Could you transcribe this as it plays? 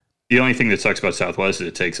The only thing that sucks about Southwest is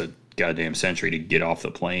it takes a goddamn century to get off the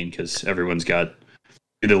plane because everyone's got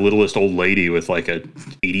the littlest old lady with like a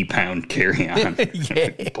 80-pound carry-on.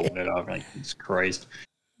 Pulling it off. Like, Jesus Christ.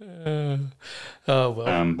 Oh,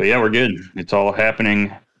 well. But yeah, we're good. It's all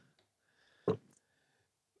happening.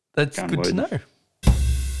 That's good to know. Yeah.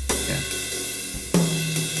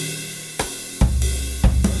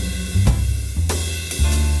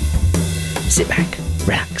 Sit back,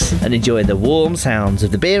 relax, and enjoy the warm sounds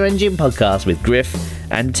of the Beer Engine podcast with Griff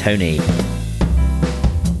and Tony.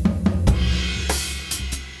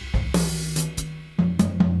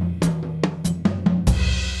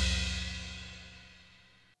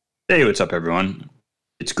 Hey, what's up, everyone?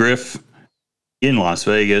 It's Griff in Las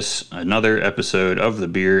Vegas. Another episode of the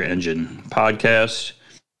Beer Engine podcast.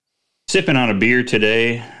 Sipping on a beer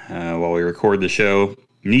today while we record the show.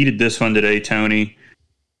 Needed this one today, Tony.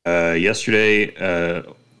 Yesterday,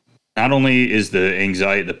 not only is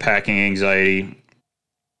the packing anxiety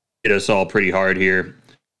hit us all pretty hard here,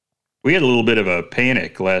 we had a little bit of a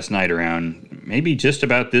panic last night around maybe just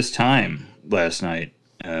about this time last night,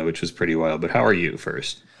 which was pretty wild. But how are you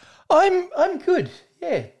first? I'm good.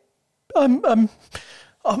 Yeah, I'm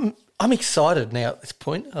excited now at this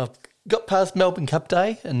point. I've got past Melbourne Cup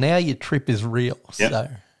Day, and now your trip is real. Yep. So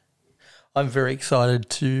I'm very excited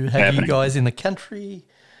to have you guys in the country.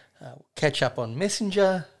 Catch up on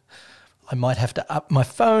Messenger. I might have to up my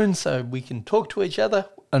phone so we can talk to each other,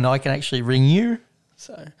 and I can actually ring you.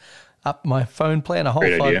 So up my phone plan a whole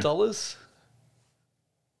 $5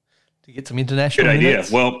 to get some international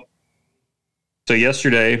minutes. Good idea. Well, so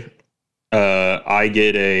yesterday I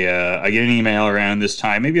get an email around this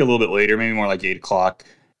time, maybe a little bit later, maybe more like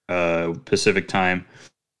 8:00 Pacific time,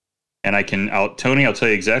 and I'll tell you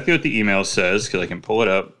exactly what the email says because I can pull it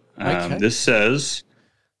up. Okay. This says.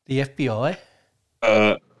 The FBI?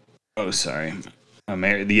 Sorry.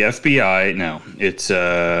 The FBI, no. It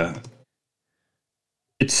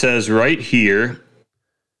says right here,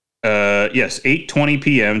 yes, 8:20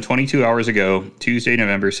 p.m., 22 hours ago, Tuesday,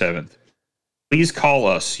 November 7th. Please call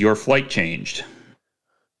us. Your flight changed.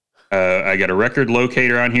 I got a record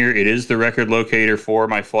locator on here. It is the record locator for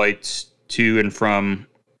my flights to and from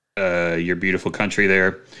your beautiful country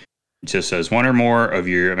there. It just says one or more of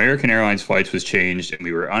your American Airlines flights was changed and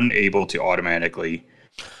we were unable to automatically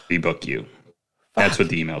rebook you. That's what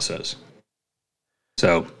the email says.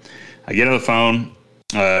 So I get on the phone,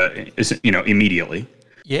 immediately.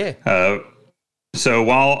 Yeah. So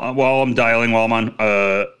while I'm dialing, while I'm on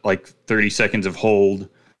like 30 seconds of hold,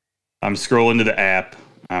 I'm scrolling to the app.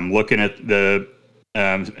 I'm looking at the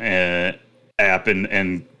app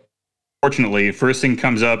and fortunately, first thing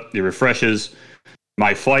comes up, it refreshes.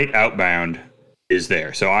 My flight outbound is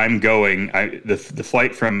there. So I'm going, the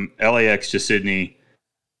flight from LAX to Sydney,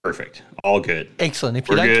 perfect. All good. Excellent. If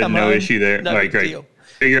We're you don't good, come no home, issue there. no All right, great. deal.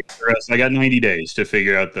 Figure out the rest. I got 90 days to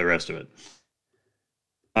figure out the rest of it.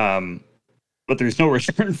 But there's no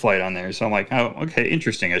return flight on there. So I'm like, oh, okay,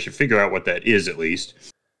 interesting. I should figure out what that is at least.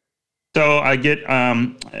 So I get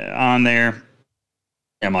on there.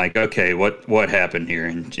 I'm like, okay, what happened here?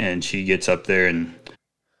 And she gets up there and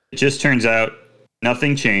it just turns out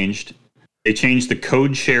nothing changed. They changed the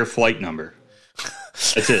code share flight number.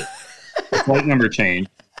 That's it. The flight number changed.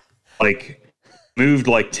 Like, moved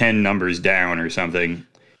like 10 numbers down or something.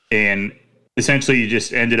 And essentially you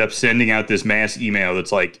just ended up sending out this mass email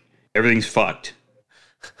that's like, everything's fucked.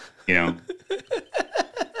 You know?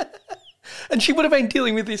 And she would have been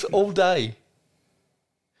dealing with this all day.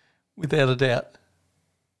 Without a doubt.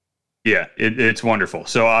 Yeah, it's wonderful.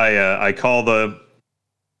 So I call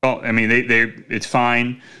it's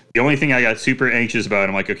fine. The only thing I got super anxious about,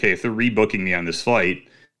 I'm like, okay, if they're rebooking me on this flight,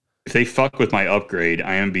 if they fuck with my upgrade,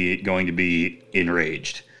 I am going to be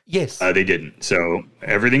enraged. Yes. They didn't. So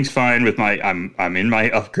everything's fine with I'm in my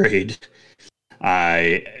upgrade.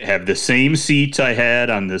 I have the same seats I had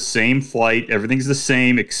on the same flight. Everything's the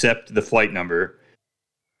same except the flight number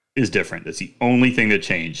is different. That's the only thing that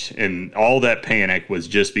changed. And all that panic was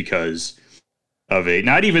just because of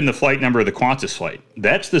not even the flight number of the Qantas flight.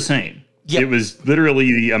 That's the same. Yep. It was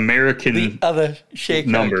literally the American the other share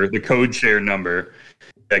number, the code share number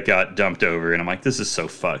that got dumped over. And I'm like, this is so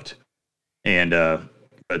fucked. And,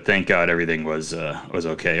 but thank God everything was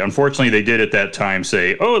okay. Unfortunately, they did at that time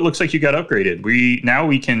say, oh, it looks like you got upgraded. Now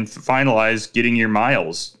we can finalize getting your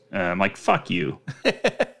miles. I'm like, fuck you.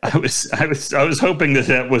 I was hoping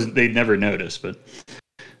that they'd never notice, but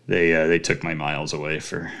they took my miles away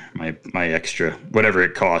for my extra, whatever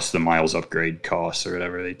it costs, the miles upgrade costs or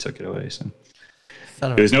whatever, they took it away. So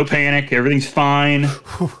there's no panic. Everything's fine.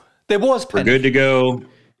 There was panic. We're good to go.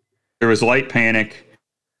 There was light panic.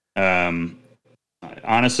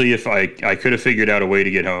 honestly, if I could have figured out a way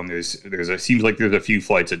to get home, seems like there's a few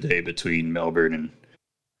flights a day between Melbourne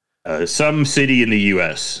and some city in the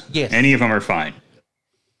U.S. Yes. Any of them are fine.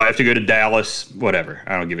 If I have to go to Dallas, whatever.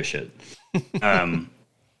 I don't give a shit.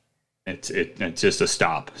 It's just a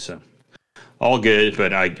stop. So all good,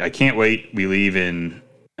 but I can't wait. We leave in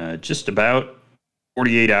just about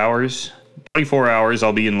 48 hours, 24 hours.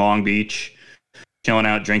 I'll be in Long Beach, chilling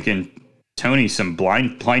out, drinking Tony some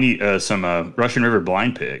Russian River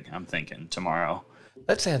blind pig. I'm thinking tomorrow.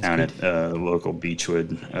 That sounds down good. At the local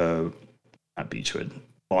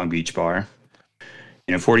Long Beach bar.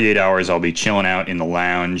 48 hours. I'll be chilling out in the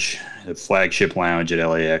lounge, the flagship lounge at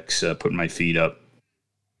LAX, putting my feet up,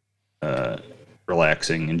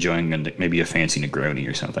 relaxing, enjoying maybe a fancy Negroni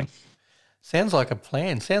or something. Sounds like a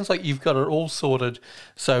plan. Sounds like you've got it all sorted.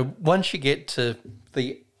 So once you get to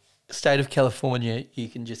the state of California, you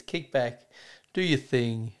can just kick back, do your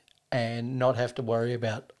thing, and not have to worry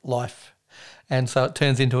about life. And so it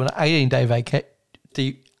turns into an 18-day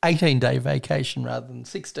vacation rather than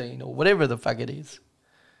 16 or whatever the fuck it is.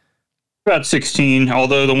 About 16,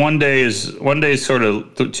 although the one day is sort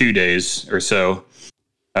of 2 days or so.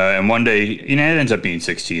 And one day, it ends up being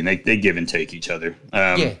 16. They give and take each other.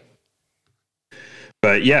 Yeah.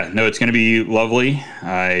 But yeah, no, it's going to be lovely.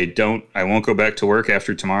 I won't go back to work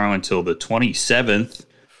after tomorrow until the 27th.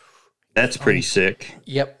 That's pretty sick.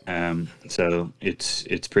 Yep. So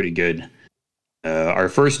it's pretty good. Our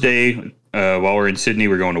first day, while we're in Sydney,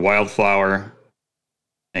 we're going to Wildflower,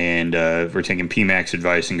 and we're taking PMAX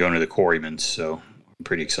advice and going to the Quarryman's. So I'm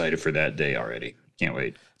pretty excited for that day already. Can't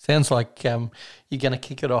wait. Sounds like you're going to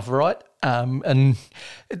kick it off right. And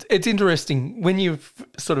it's interesting when you've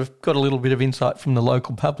sort of got a little bit of insight from the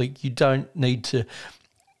local public. You don't need to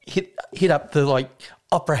hit up the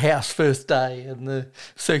Opera House first day and the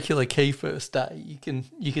Circular Quay first day.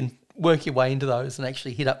 You can work your way into those and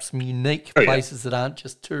actually hit up some unique places that aren't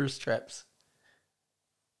just tourist traps.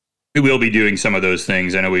 We will be doing some of those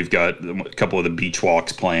things. I know we've got a couple of the beach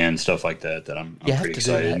walks planned, stuff like that I'm pretty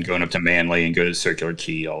excited. And going up to Manly and go to Circular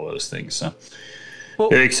Quay, all those things. So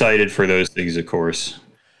very excited for those things, of course.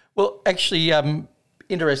 Well, actually,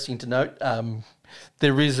 interesting to note,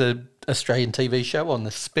 there is an Australian TV show on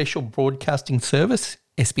the Special Broadcasting Service,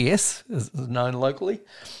 SBS, as known locally.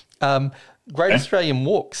 Great Australian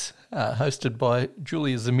Walks, hosted by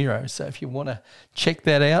Julia Zamiro. So if you want to check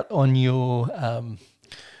that out on your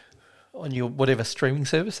whatever streaming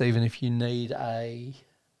service, even if you need a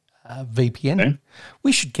VPN,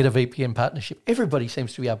 we should get a VPN partnership. Everybody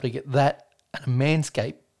seems to be able to get that and a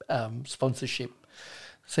Manscaped sponsorship.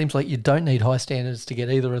 Seems like you don't need high standards to get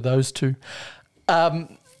either of those two.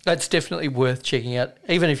 That's definitely worth checking out.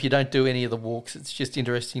 Even if you don't do any of the walks, it's just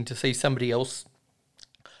interesting to see somebody else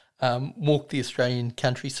walk the Australian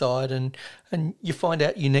countryside, and you find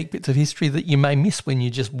out unique bits of history that you may miss when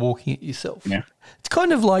you're just walking it yourself. Yeah. It's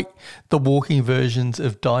kind of like the walking versions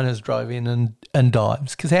of Diners, Drive-In and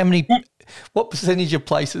Dives, because what percentage of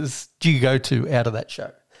places do you go to out of that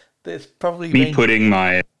show? There's probably putting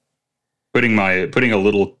a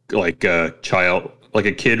little child, like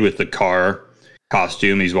a kid with the car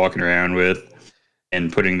costume he's walking around with,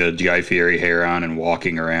 and putting the Guy Fieri hair on and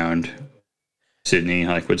walking around Sydney,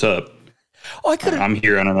 what's up? I'm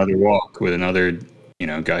here on another walk with another,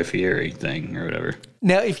 Guy Fieri thing or whatever.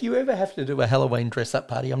 Now, if you ever have to do a Halloween dress-up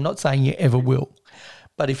party, I'm not saying you ever will,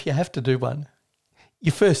 but if you have to do one,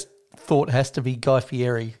 your first thought has to be Guy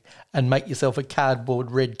Fieri and make yourself a cardboard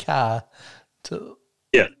red car.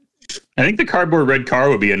 Yeah. I think the cardboard red car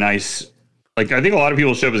would be a nice, I think a lot of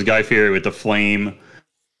people show up as Guy Fieri with the flame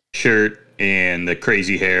shirt and the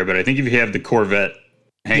crazy hair, but I think if you have the Corvette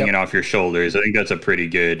hanging off your shoulders, I think that's a pretty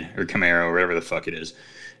good, or Camaro, or whatever the fuck it is.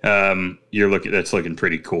 That's looking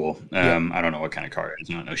pretty cool. I don't know what kind of car it is.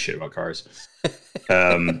 I don't know shit about cars.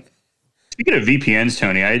 Speaking of VPNs,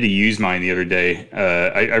 Tony, I had to use mine the other day.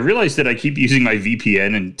 I realized that I keep using my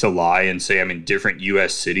VPN and to lie and say I'm in different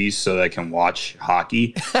U.S. cities so that I can watch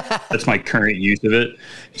hockey. That's my current use of it.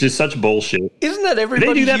 It's just such bullshit. Isn't that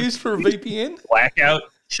everybody's use for a VPN? Blackout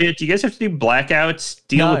shit. Do you guys have to do blackouts?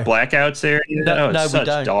 Deal with blackouts there? No, we such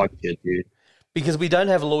don't. Dog shit, dude. Because we don't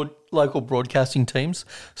have local broadcasting teams.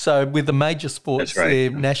 So with the major sports, they're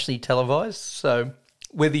nationally televised. So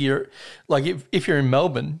whether you're if you're in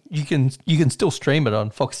Melbourne, you can still stream it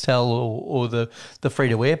on Foxtel or the free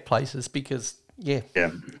to air places because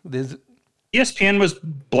there's ESPN was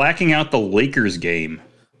blacking out the Lakers game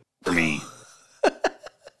for me.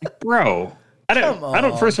 Bro, I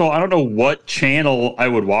don't. First of all, I don't know what channel I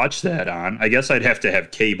would watch that on. I guess I'd have to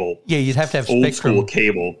have cable. Yeah, you'd have to have old Spectrum. School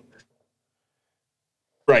cable.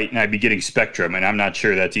 Right, and I'd be getting Spectrum, and I'm not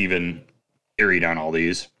sure that's even carried on all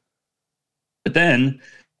these. But then,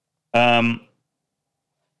 I'm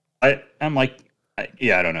like, I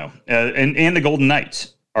don't know. And the Golden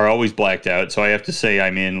Knights are always blacked out, so I have to say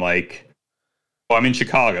I'm in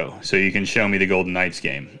Chicago, so you can show me the Golden Knights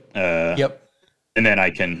game. Yep. And then I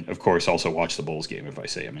can, of course, also watch the Bulls game if I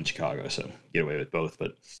say I'm in Chicago, so get away with both.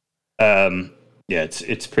 But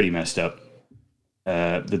it's pretty messed up.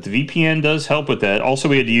 That the VPN does help with that. Also,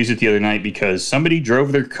 we had to use it the other night because somebody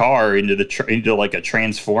drove their car into like a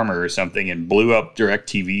transformer or something and blew up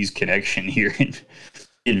DirecTV's connection here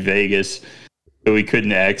in Vegas, so we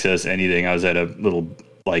couldn't access anything. I was at a little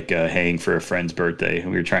hang for a friend's birthday,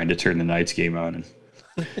 and we were trying to turn the Knights game on,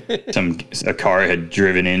 and a car had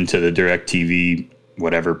driven into the DirecTV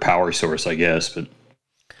whatever power source, I guess, but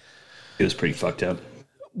it was pretty fucked up.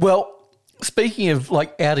 Well, speaking of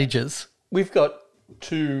outages, we've got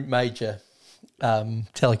two major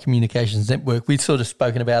telecommunications network. We've sort of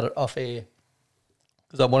spoken about it off air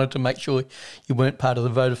because I wanted to make sure you weren't part of the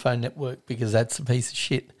Vodafone network because that's a piece of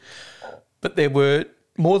shit. But there were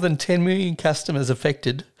more than 10 million customers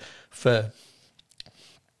affected for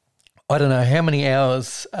I don't know how many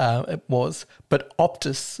hours it was, but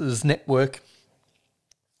Optus's network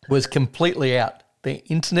was completely out. Their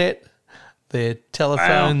internet, their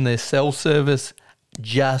telephone, their cell service,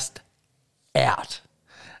 just out.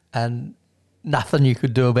 And nothing you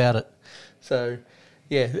could do about it. So,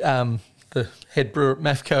 the head brewer at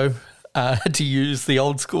Mafco had to use the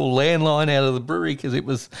old school landline out of the brewery because it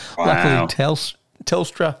was luckily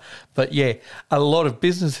Telstra. But, a lot of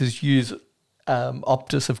businesses use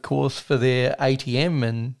Optus, of course, for their ATM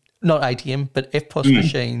and not ATM, but FPOS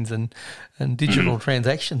machines and digital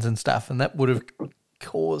transactions and stuff, and that would have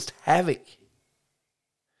caused havoc.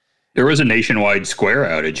 There was a nationwide Square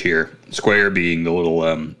outage here. Square being the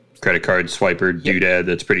little credit card swiper doodad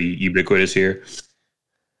that's pretty ubiquitous here.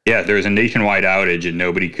 Yeah, there was a nationwide outage and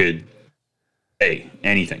nobody could pay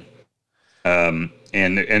anything. And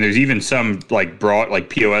there's even some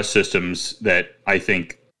POS systems that I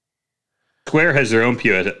think Square has their own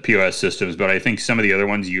POS systems, but I think some of the other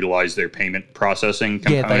ones utilize their payment processing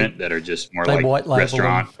component that are just more like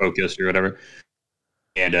restaurant focused or whatever.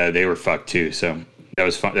 And they were fucked too. So that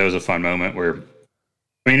was fun. That was a fun moment where,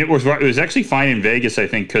 it was actually fine in Vegas, I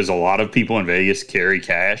think, because a lot of people in Vegas carry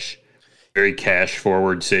cash, very cash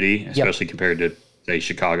forward city, especially compared to say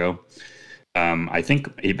Chicago. I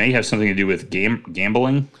think it may have something to do with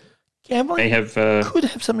gambling. Gambling may have could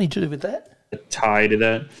have something to do with that. A tie to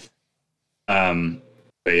that.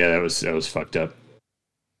 But yeah, that was fucked up.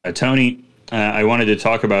 Tony, I wanted to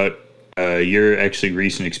talk about your actually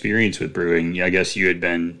recent experience with brewing. I guess you had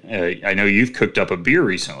been. I know you've cooked up a beer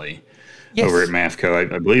recently over at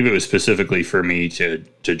Mafco. I believe it was specifically for me to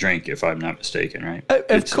drink, if I'm not mistaken, right?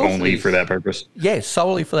 It's only for that purpose. Yes,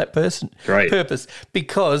 solely for that purpose.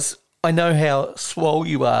 Because I know how swole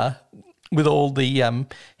you are with all the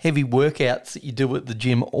heavy workouts that you do at the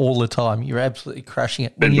gym all the time. You're absolutely crushing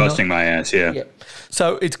it. Been busting my ass, yeah.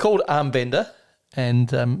 So it's called Armbender,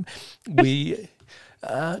 and we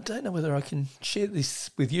don't know whether I can share this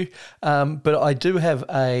with you, but I do have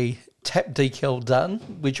a tap decal done,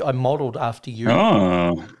 which I modelled after you.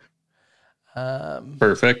 Oh.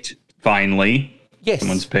 Perfect. Finally. Yes.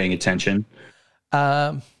 Someone's paying attention.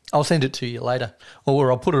 I'll send it to you later,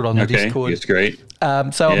 or I'll put it on the Discord. That's great.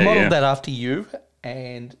 So I modelled that after you,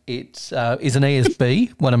 and it is an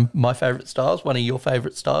ESB, one of my favourite styles, one of your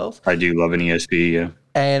favourite styles. I do love an ESB, yeah.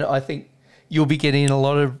 And I think you'll be getting a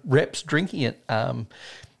lot of reps drinking it.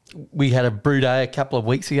 We had a brew day a couple of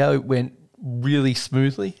weeks ago. It went really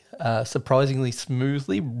smoothly, surprisingly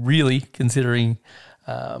smoothly, really, considering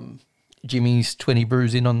Jimmy's 20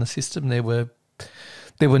 brews in on the system. There were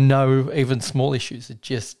no even small issues. It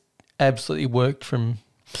just absolutely worked from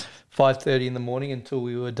 5:30 in the morning until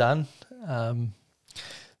we were done.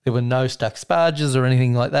 There were no stuck sparges or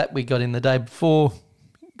anything like that. We got in the day before,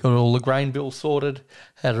 got all the grain bills sorted,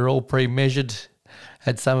 had it all pre-measured,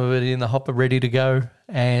 had some of it in the hopper ready to go.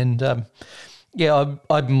 And,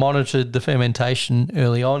 I monitored the fermentation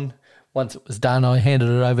early on. Once it was done, I handed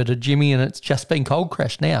it over to Jimmy, and it's just been cold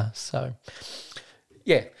crashed now. So,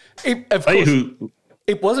 yeah.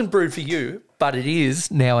 It wasn't brewed for you, but it is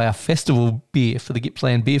now our festival beer for the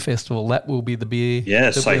Gippsland Beer Festival. That will be the beer.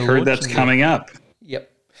 Yes, I heard that's coming up.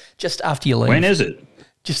 Yep. Just after you leave. When is it?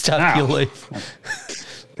 Just after you leave.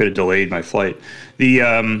 Could have delayed my flight. You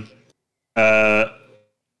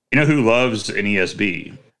know who loves an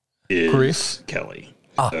ESB is Chris? Kelly.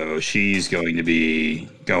 So she's going to be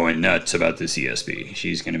going nuts about this ESB.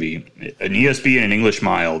 She's going to be an ESB and an English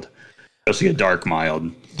mild, especially a dark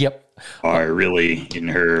mild. Yep. Are really in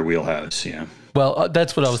her wheelhouse, yeah. Well,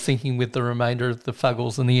 that's what I was thinking with the remainder of the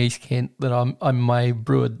Fuggles and the East Kent, that I may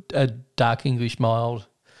brew a dark English mild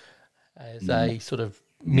as a sort of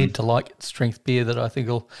mid to light strength beer that I think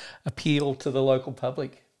will appeal to the local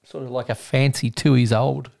public, sort of like a fancy 2 years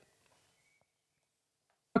old.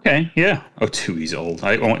 Okay, yeah. Oh, 2 years old.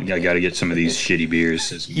 I got to get some of these shitty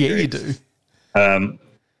beers. Yeah, great. You do.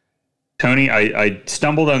 Tony, I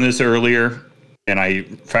stumbled on this earlier, and I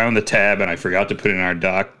found the tab, and I forgot to put it in our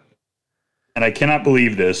doc. And I cannot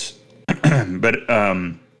believe this, but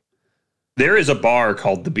there is a bar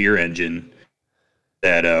called the Beer Engine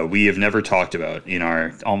that we have never talked about in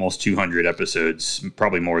our almost 200 episodes,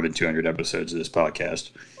 probably more than 200 episodes of this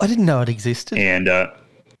podcast. I didn't know it existed. And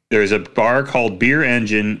there's a bar called Beer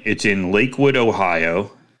Engine. It's in Lakewood,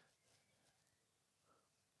 Ohio.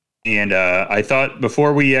 And I thought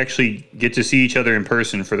before we actually get to see each other in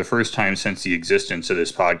person for the first time since the existence of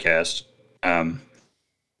this podcast,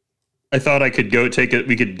 I thought I could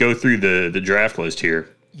we could go through the draft list here.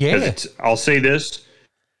 Yeah. I'll say this.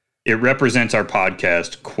 It represents our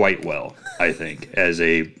podcast quite well, I think, as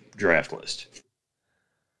a draft list.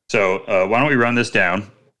 So why don't we run this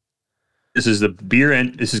down? This is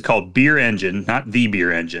this is called Beer Engine, not the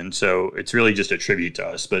Beer Engine. So it's really just a tribute to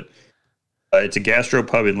us, but it's a gastro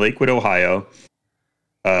pub in Lakewood, Ohio.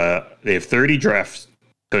 They have 30 drafts,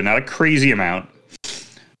 so not a crazy amount.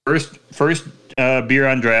 First beer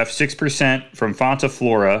on draft, 6% from Fonta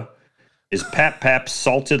Flora, is Pap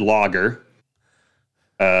Salted Lager,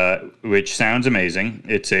 which sounds amazing.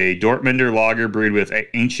 It's a Dortmunder lager brewed with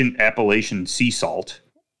ancient Appalachian sea salt.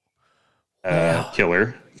 Wow.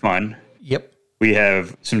 Killer. Fun. Yep. We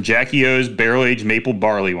have some Jackie O's barrel-aged maple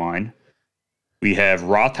barley wine. We have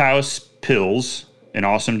Rathaus Pils, an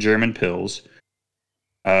awesome German Pils.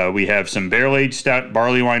 We have some barrel-aged stout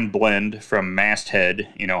barley wine blend from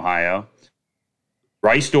Masthead in Ohio.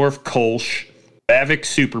 Reisdorf Kolsch, Bavik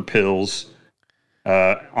Super Pils,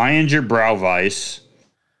 Eyinger Brauweiss,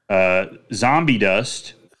 Zombie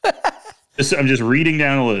Dust. I'm just reading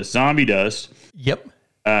down the list. Zombie Dust. Yep.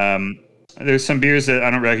 There's some beers that I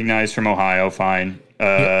don't recognize from Ohio. Fine.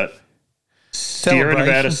 Sierra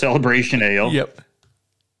Nevada Celebration Ale. Yep.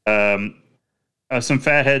 Some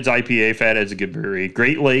Fatheads IPA. Fatheads a good brewery.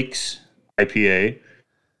 Great Lakes IPA.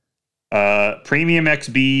 Premium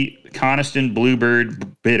XB Coniston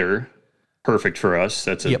Bluebird Bitter. Perfect for us.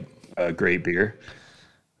 That's a great beer.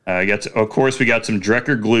 Of course, we got some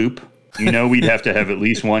Drecker Gloop. You know, we'd have to have at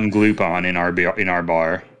least one Gloop on in our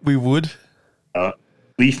bar. We would.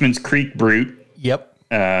 Leafman's Creek Brute. Yep.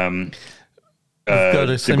 De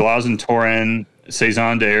Glazen Toren,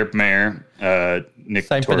 Saison d'Herbe Nick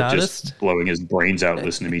Tork just blowing his brains out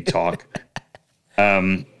listening to me talk.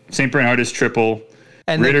 St. Bernardus Triple.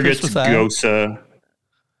 And Rittergut's Gosa.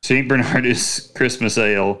 St. Bernardus Christmas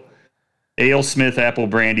Ale. AleSmith Apple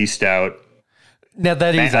Brandy Stout. Now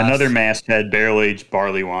that is another Masthead barrel-aged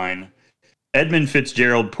barley wine. Edmund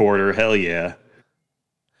Fitzgerald Porter. Hell yeah.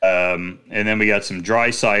 And then we got some dry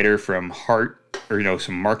cider from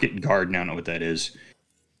some Market Garden. I don't know what that is.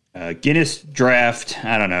 Guinness Draft.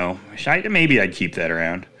 I don't know. Maybe I'd keep that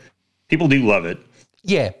around. People do love it.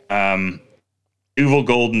 Yeah. Duvel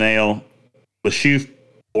Golden Ale, Lachute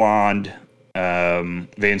Blonde, Van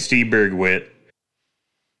Steenberg Wit,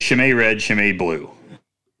 Chimay Red, Chimay Blue.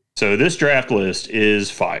 So this draft list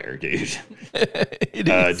is fire, dude. It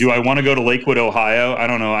is. Do I want to go to Lakewood, Ohio? I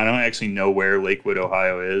don't know. I don't actually know where Lakewood,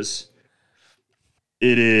 Ohio is.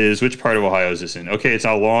 It is. Which part of Ohio is this in? Okay, it's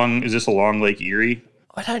is this along Lake Erie?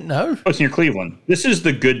 I don't know. Oh, it's near Cleveland. This is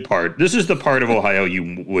the good part. This is the part of Ohio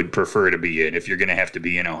you would prefer to be in if you're going to have to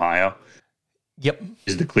be in Ohio. Yep.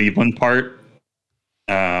 Is the Cleveland part.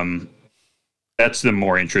 That's the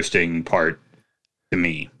more interesting part to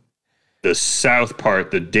me. The south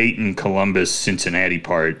part, the Dayton, Columbus, Cincinnati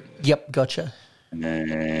part. Yep, gotcha.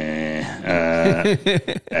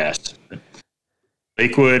 Pass.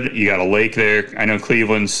 Lakewood, you got a lake there. I know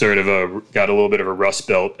Cleveland's sort of got a little bit of a Rust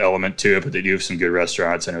Belt element to it, but they do have some good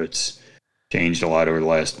restaurants. I know it's changed a lot over the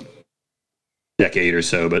last decade or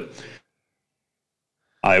so, but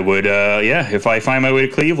I would, if I find my way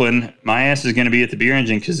to Cleveland, my ass is going to be at the Beer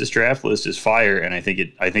Engine because this draft list is fire, and I think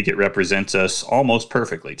it represents us almost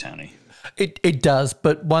perfectly, Tony. It does,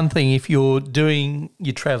 but one thing, if you're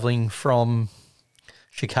traveling from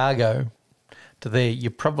Chicago to there,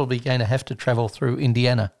 you're probably going to have to travel through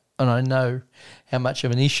Indiana, and I know how much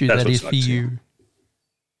of an issue that is for you.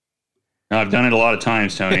 No, I've done it a lot of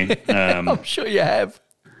times, Tony. I'm sure you have.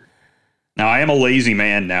 Now, I am a lazy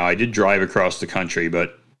man now. I did drive across the country,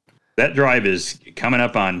 but that drive is coming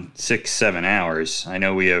up on 6-7 hours. I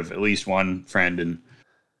know we have at least one friend in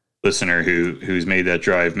listener who's made that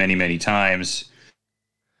drive many, many times.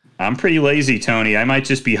 I'm pretty lazy, Tony. I might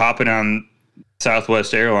just be hopping on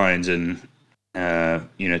Southwest Airlines and,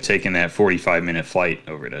 taking that 45-minute flight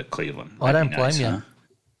over to Cleveland. I don't blame you. Huh?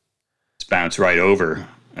 Just bounce right over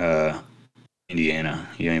Indiana.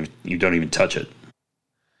 You don't even touch it.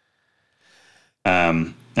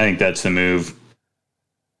 I think that's the move.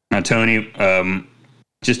 Now, Tony,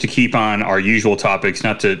 just to keep on our usual topics,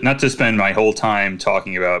 not to spend my whole time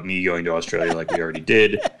talking about me going to Australia like we already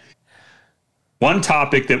did. One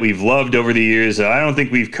topic that we've loved over the years that I don't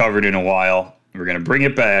think we've covered in a while, we're going to bring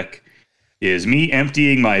it back, is me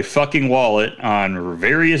emptying my fucking wallet on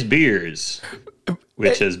various beers,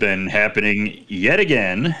 which has been happening yet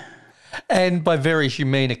again. And by various, you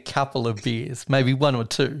mean a couple of beers, maybe one or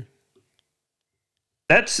two.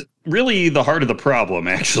 That's really the heart of the problem,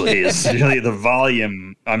 actually, is really the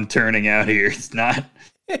volume I'm turning out here. It's not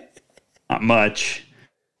much.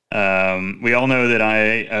 We all know that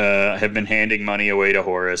I have been handing money away to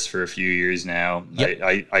Horace for a few years now.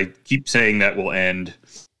 Yep. I keep saying that will end.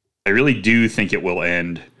 I really do think it will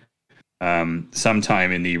end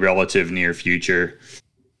sometime in the relative near future.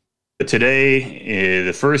 But today,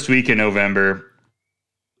 the first week in November,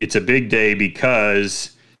 it's a big day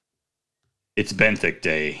because it's Benthic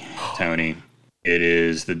Day, Tony. It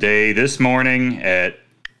is the day this morning at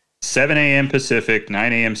 7 a.m. Pacific,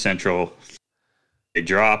 9 a.m. Central.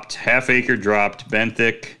 Half Acre dropped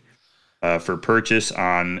Benthic for purchase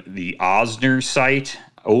on the Osner site,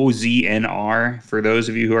 OZNR, for those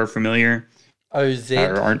of you who are familiar. OZ?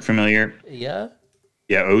 Or aren't familiar. Yeah?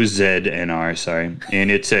 Yeah, OZNR, sorry.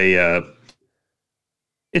 And it's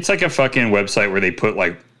it's like a fucking website where they put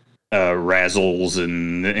like razzles,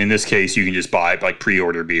 and in this case, you can just buy like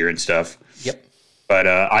pre-order beer and stuff. Yep. But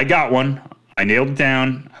I got one. I nailed it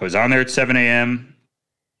down. I was on there at 7 a.m.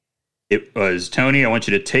 It was, Tony, I want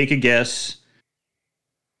you to take a guess.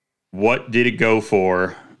 What did it go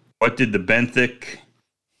for? What did the Benthic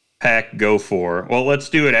pack go for? Well, let's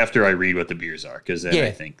do it after I read what the beers are, because then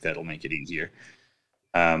I think that'll make it easier.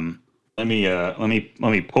 Let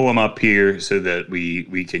me pull them up here so that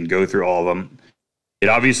we can go through all of them. It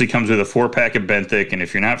obviously comes with a 4-pack of Benthic, and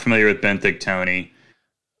if you're not familiar with Benthic, Tony,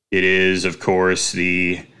 it is, of course,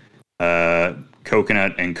 the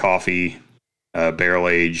coconut and coffee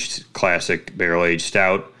barrel-aged, classic barrel-aged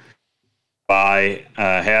stout by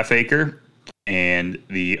Half Acre. And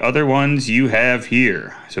the other ones you have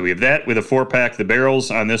here. So we have that with a 4-pack. The barrels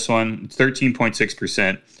on this one,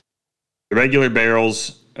 13.6%. The regular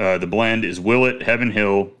barrels, the blend is Willet, Heaven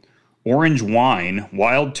Hill, Orange Wine,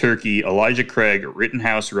 Wild Turkey, Elijah Craig,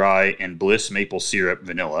 Rittenhouse Rye, and Bliss Maple Syrup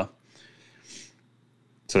Vanilla.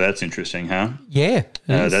 So that's interesting, huh? Yeah.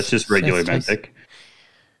 That's just regular Benthic.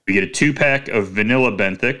 We get a 2-pack of Vanilla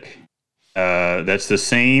Benthic. That's the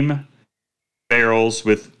same barrels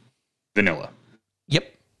with vanilla.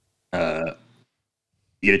 Yep. You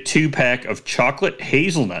get a 2-pack of Chocolate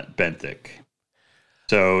Hazelnut Benthic.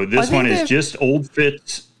 So this one is just Old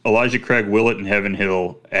Fitz, Elijah Craig, Willet, and Heaven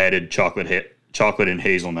Hill added chocolate and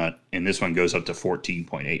hazelnut, and this one goes up to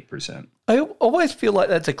 14.8%. I always feel like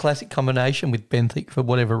that's a classic combination with Benthic for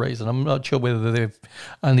whatever reason. I'm not sure whether they've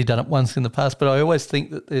only done it once in the past, but I always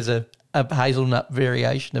think that there's a hazelnut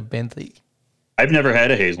variation of Benthic. I've never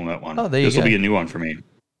had a hazelnut one. Oh, there you go. This will be a new one for me.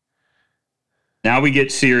 Now we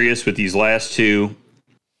get serious with these last two.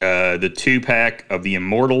 The 2-pack of the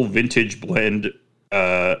Immortal Vintage Blend,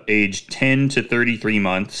 aged 10 to 33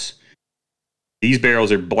 months. These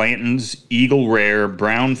barrels are Blanton's, Eagle Rare,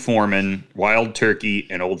 Brown Foreman, Wild Turkey,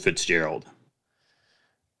 and Old Fitzgerald.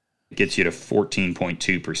 It gets you to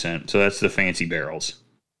 14.2%. So that's the fancy barrels.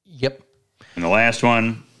 Yep. And the last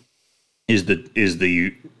one is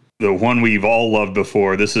the one we've all loved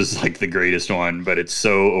before. This is like the greatest one, but it's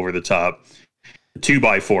so over the top.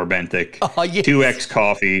 2x4 Benthic, 2X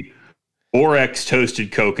coffee, 4X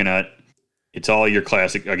toasted coconut. It's all your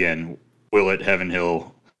classic, again, Willet, Heaven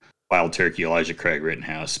Hill, Wild Turkey, Elijah Craig,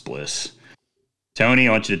 Rittenhouse, Bliss. Tony,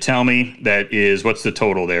 I want you to tell me what's the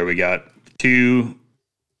total there? We got 4,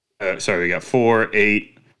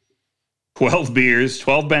 8, 12 beers,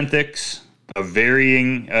 12 Benthics of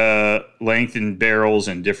varying length and barrels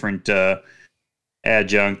and different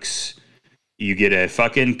adjuncts. You get a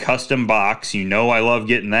fucking custom box. You know I love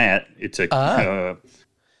getting that. It's a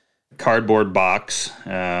cardboard box.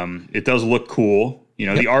 It does look cool. You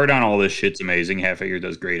know, the art on all this shit's amazing. Half Acre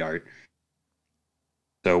does great art.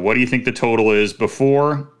 So what do you think the total is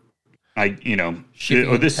before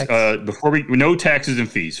before we no taxes and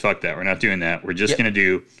fees. Fuck that. We're not doing that. We're just going to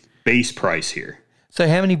do base price here. So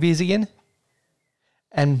how many beers again?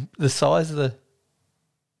 And the size of the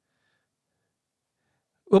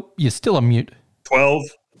Oop, you're still on mute. 12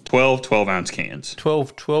 ounce cans.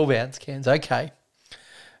 12 ounce cans. Okay.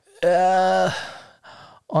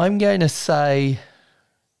 I'm going to say,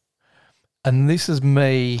 and this is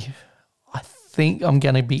me, I think I'm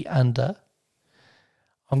going to be under.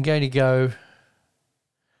 I'm going to go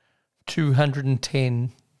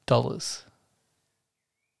 $210.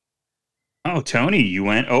 Oh, Tony, you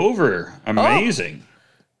went over. Amazing.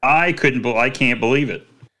 Oh. I can't believe it.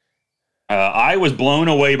 I was blown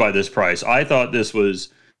away by this price. I thought this was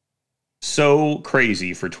so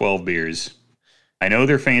crazy for 12 beers. I know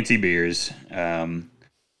they're fancy beers.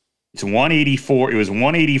 It's $184. It was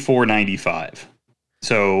 $184.95.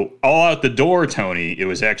 So all out the door, Tony, it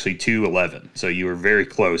was actually $211. So you were very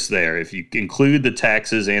close there. If you include the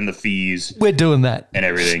taxes and the fees, we're doing that and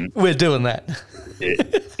everything. We're doing that.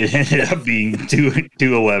 It ended up being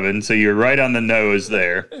 $211. So you're right on the nose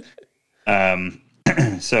there.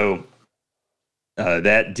 So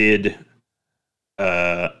that did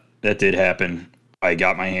happen. I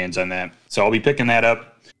got my hands on that. So I'll be picking that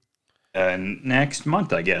up next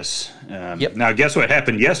month, I guess. Yep. Now, guess what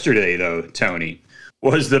happened yesterday, though, Tony?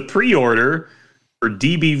 Was the pre-order for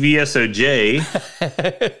DBVSOJ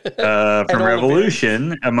from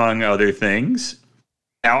Revolution, among other things.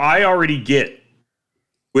 Now, I already get,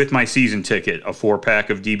 with my season ticket, a 4-pack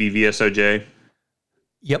of DBVSOJ.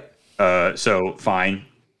 Yep. So, fine.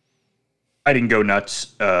 I didn't go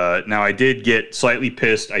nuts. Now, I did get slightly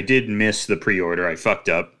pissed. I did miss the pre-order. I fucked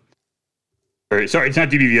up. Sorry, it's not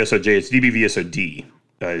DBVSOJ. It's DBVSOD.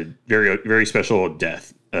 Very, very special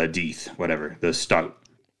death. Deeth, whatever. The stout.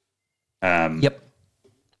 Yep.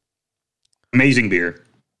 Amazing beer.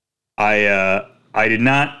 I did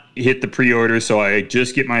not hit the pre-order, so I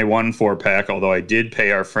just get my 1 4-pack, although I did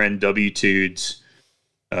pay our friend W-Tudes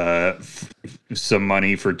some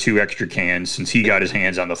money for 2 extra cans since he got his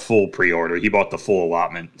hands on the full pre-order. He bought the full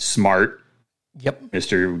allotment. Smart. Yep.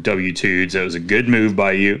 Mr. W-Tudes. That was a good move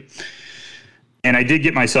by you. And I did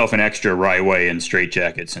get myself an extra Rye Way and Straight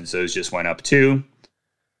Jacket since those just went up too.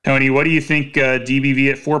 Tony, what do you think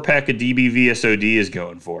DBV 4-pack of DBVSOD is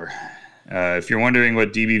going for? If you're wondering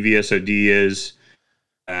what DBVSOD is,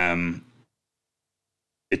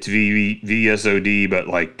 it's VSOD, but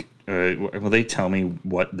like, will they tell me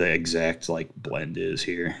what the exact like blend is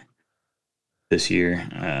here this year?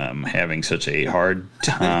 I'm having such a hard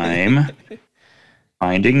time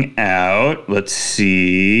finding out. Let's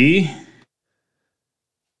see.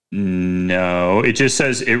 No, it just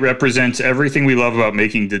says it represents everything we love about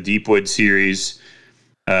making the Deepwood series.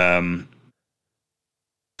 Twice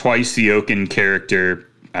the Oaken character.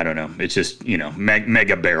 I don't know. It's just,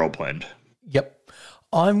 mega barrel blend. Yep.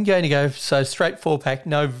 I'm going to go, so straight 4-pack,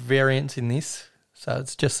 no variants in this. So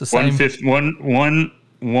it's just the same. One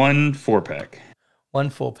 4-pack. 1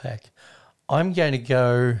 4-pack. I'm going to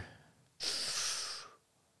go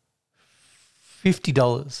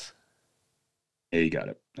 $50. Yeah, you got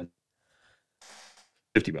it.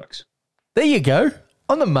 $50. There you go.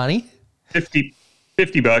 On the money.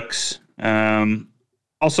 $50.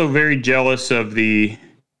 Also very jealous of the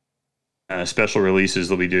special releases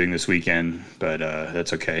they'll be doing this weekend, but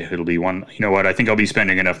that's okay. It'll be one. You know what? I think I'll be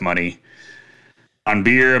spending enough money on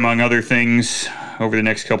beer, among other things, over the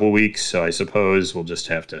next couple of weeks. So I suppose we'll just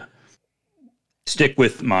have to stick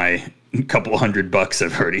with my couple $100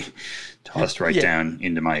 I've already tossed down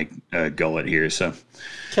into my gullet here. So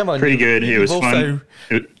come on, pretty good. It was fun.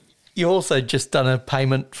 You also just done a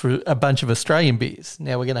payment for a bunch of Australian beers.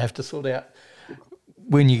 Now we're going to have to sort out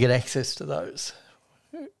when you get access to those.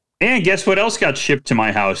 And guess what else got shipped to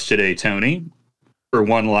my house today, Tony? For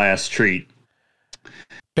one last treat.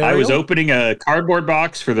 Burial? I was opening a cardboard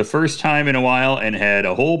box for the first time in a while and had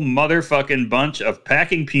a whole motherfucking bunch of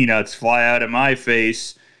packing peanuts fly out of my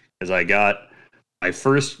face as I got my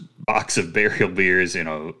first box of Burial beers in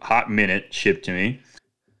a hot minute shipped to me.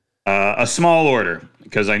 A small order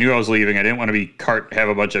because I knew I was leaving. I didn't want to have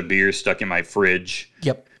a bunch of beers stuck in my fridge.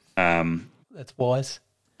 Yep. That's wise.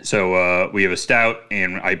 So we have a stout,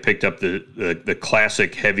 and I picked up the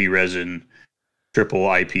classic heavy resin triple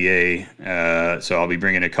IPA. So I'll be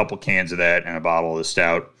bringing a couple cans of that and a bottle of the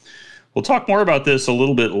stout. We'll talk more about this a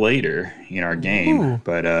little bit later in our game. Ooh.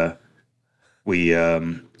 But I think we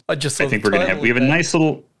have a nice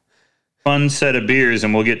little fun set of beers,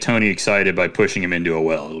 and we'll get Tony excited by pushing him into a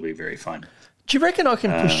well. It'll be very fun. Do you reckon I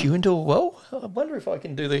can push you into a well? I wonder if I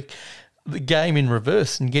can do the game in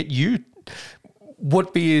reverse and get you.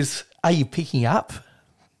 What beers are you picking up?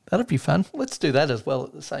 That'd be fun. Let's do that as well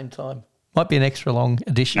at the same time. Might be an extra long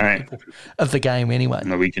edition of the game anyway.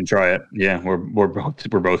 No, we can try it. Yeah, we're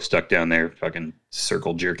both stuck down there, fucking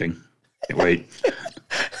circle jerking. Can't wait.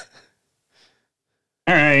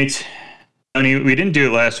 All right. Tony, we didn't do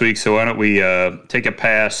it last week, so why don't we take a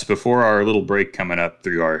pass before our little break coming up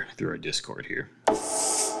through our Discord here.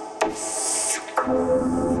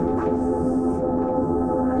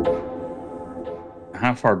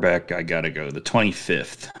 How far back I gotta go? The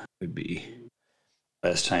 25th would be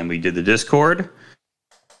last time we did the Discord.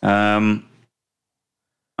 Okay,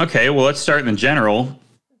 well, let's start in the general.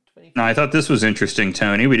 Now, I thought this was interesting,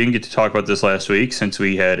 Tony. We didn't get to talk about this last week since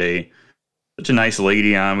we had such a nice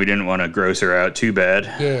lady on. We didn't want to gross her out too bad.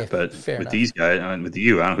 Yeah, but with enough. These guys, with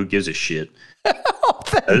you, I don't know who gives a shit. This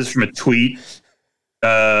is from a tweet.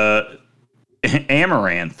 Amaranth.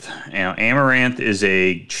 Amaranth is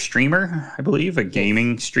a streamer, I believe, a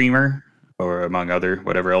gaming streamer, or among other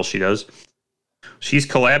whatever else she does. She's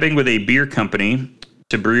collabing with a beer company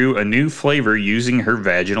to brew a new flavor using her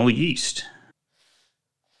vaginal yeast.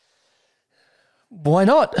 Why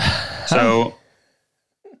not? So,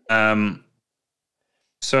 I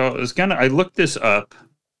looked this up.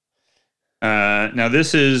 Now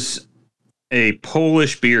this is a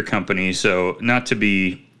Polish beer company, so not to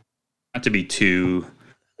be too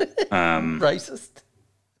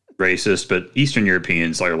racist, but Eastern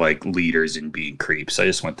Europeans are like leaders in being creeps. I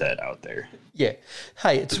just want that out there. Yeah.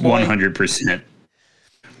 Hey, it's 100%.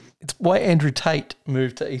 It's why Andrew Tate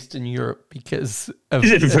moved to Eastern Europe because of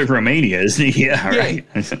Romania, isn't he? Yeah, right.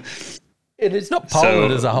 And it's not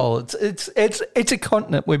Poland as a whole. It's a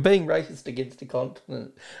continent. We're being racist against a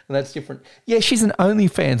continent, and that's different. Yeah, she's an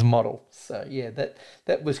OnlyFans model. So yeah, that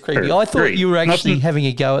was creepy. I thought you were actually having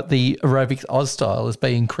a go at the aerobics Oz style as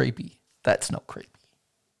being creepy. That's not creepy.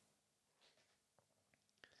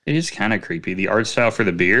 It is kind of creepy. The art style for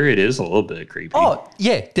the beer, it is a little bit creepy. Oh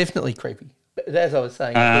yeah, definitely creepy. But as I was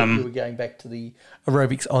saying, I thought you were going back to the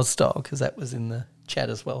aerobics Oz style because that was in the chat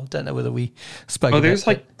as well. Don't know whether we spoke. Oh, there's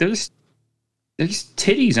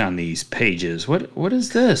titties on these pages. What is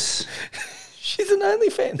this? She's an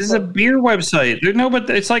OnlyFans. This is a beer website. No, but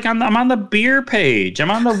it's like I'm on the beer page.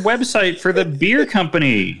 I'm on the website for the beer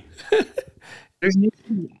company.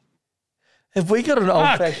 Have we got an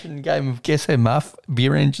old-fashioned game of Guess Her Muff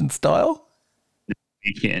beer engine style?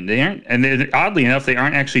 You can. They aren't, and oddly enough, they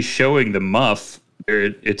aren't actually showing the muff.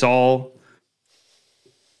 It's all.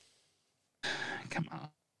 Come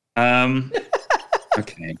on.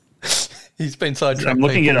 Okay. He's been sidetracked. I'm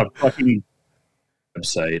looking at a fucking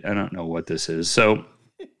website. I don't know what this is. So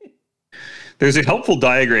there's a helpful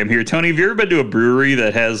diagram here. Tony, have you ever been to a brewery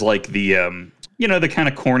that has like the the kind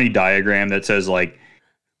of corny diagram that says like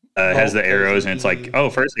has the arrows and it's like, oh,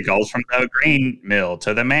 first it goes from the grain mill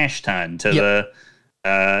to the mash tun to the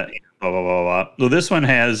blah blah blah blah. Well, this one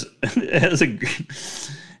has a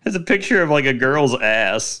picture of like a girl's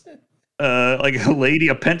ass, like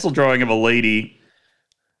a pencil drawing of a lady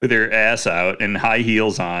with her ass out and high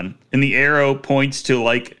heels on, and the arrow points to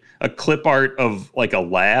like a clip art of like a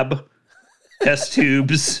lab, test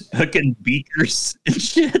tubes, hooking beakers and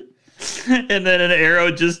shit, and then an arrow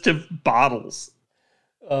just to bottles.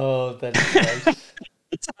 Oh, that's nice.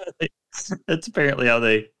 That's apparently how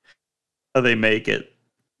they make it.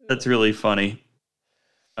 That's really funny.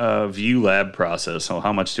 View lab process. Oh,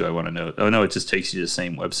 how much do I want to know? Oh no, it just takes you to the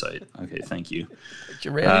same website. Okay, thank you. Put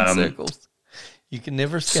you around in circles. You can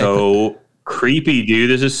never escape it. Creepy, dude.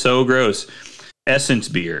 This is so gross. Essence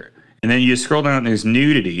beer. And then you scroll down and there's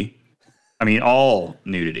nudity. I mean, all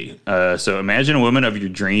nudity. So imagine a woman of your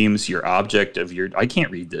dreams, your object of your... I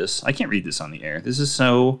can't read this. I can't read this on the air. This is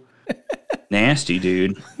so nasty,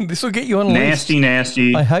 dude. This will get you on a nasty, list.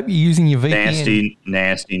 Nasty. I hope you're using your VPN.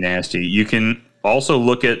 Nasty. You can also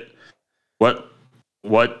look at what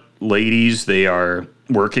ladies they are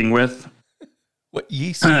working with. What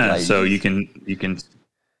yeast ladies. So you can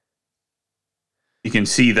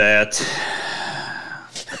see that.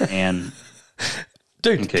 And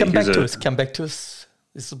dude, okay, come back to us.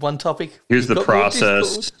 This is one topic. Here's the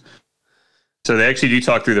process. So they actually do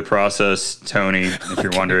talk through the process, Tony, if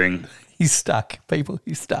you're wondering. He's stuck, people.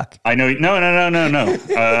 He's stuck. I know. No.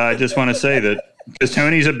 I just want to say that because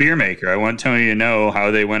Tony's a beer maker, I want Tony to know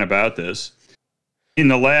how they went about this. In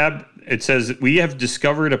the lab, it says, we have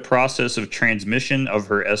discovered a process of transmission of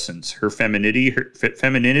her essence, her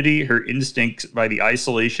femininity, her instincts by the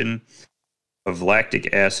isolation of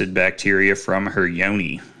lactic acid bacteria from her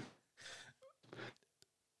yoni.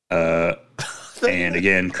 And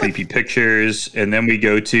again, creepy pictures. And then we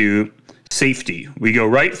go to safety. We go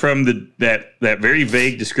right from that very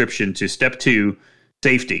vague description to step 2,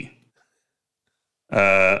 safety.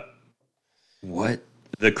 What?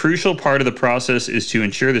 The crucial part of the process is to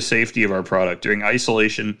ensure the safety of our product. During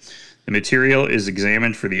isolation, the material is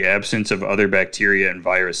examined for the absence of other bacteria and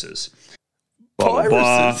viruses. Blah,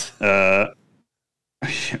 blah, blah.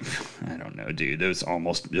 I don't know, dude. Those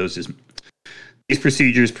just these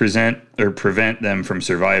procedures prevent them from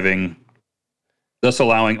surviving, thus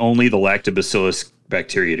allowing only the lactobacillus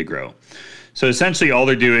bacteria to grow. So essentially, all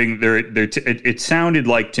they're doing, it sounded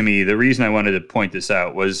like to me. The reason I wanted to point this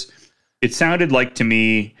out was, it sounded like to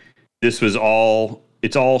me it's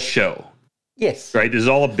all show. Yes. Right. This is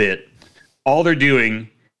all a bit. All they're doing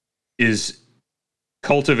is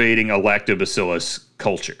cultivating a lactobacillus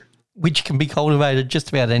culture, which can be cultivated just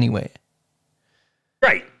about anywhere.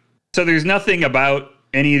 Right. So there's nothing about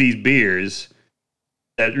any of these beers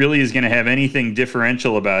that really is going to have anything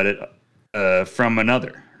differential about it from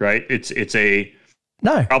another, right? It's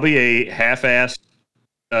probably a half-assed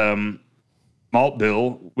malt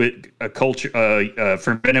bill with a culture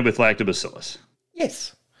fermented with lactobacillus.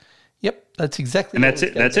 Yes. Yep. That's exactly. And that's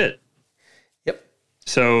it. That's it. Yep.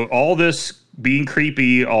 So all this being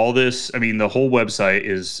creepy, all this, I mean, the whole website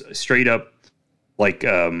is straight up like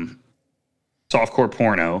softcore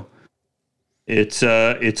porno. It's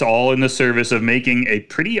all in the service of making a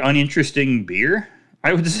pretty uninteresting beer,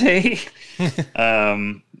 I would say.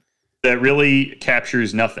 That really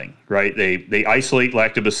captures nothing, right? They isolate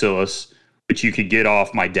lactobacillus, which you could get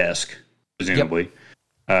off my desk, presumably.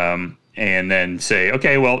 Yep. And then say,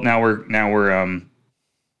 okay, well, now we're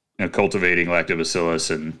cultivating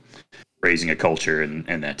lactobacillus and raising a culture,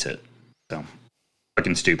 and that's it. So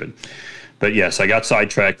fucking stupid. But yes, I got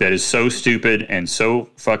sidetracked. That is so stupid and so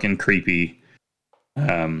fucking creepy.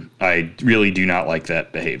 I really do not like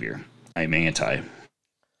that behavior. I'm anti.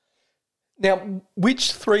 Now,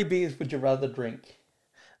 which 3 beers would you rather drink?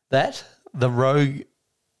 That, the Rogue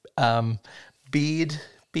Beard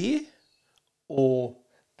beer, or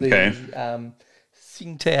the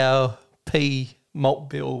Tsingtao P Malt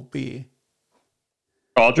Bill beer?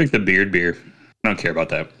 I'll drink the beard beer. I don't care about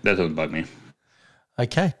that. That doesn't bug me.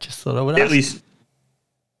 Okay, just thought I would ask. At least,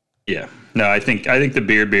 yeah. No, I think the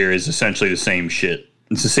beard beer is essentially the same shit.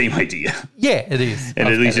 It's the same idea. Yeah, it is. And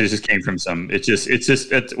at least it just came from some. It's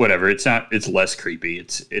whatever. It's less creepy.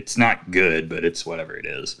 It's not good, but it's whatever it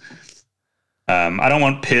is. I don't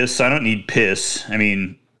want piss. I don't need piss. I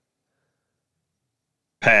mean,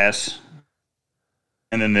 pass.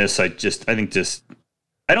 And then this, I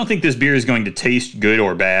don't think this beer is going to taste good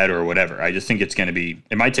or bad or whatever. I just think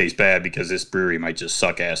it might taste bad because this brewery might just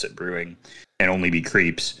suck ass at brewing and only be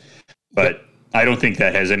creeps. But I don't think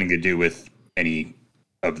that has anything to do with any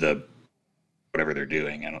of the whatever they're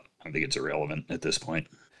doing. I don't think it's irrelevant at this point.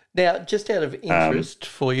 Now, just out of interest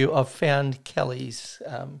for you, I've found Kelly's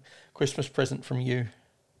Christmas present from you.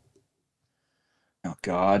 Oh,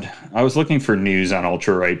 God. I was looking for news on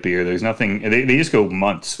Ultra Right beer. There's nothing. They just go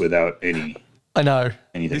months without anything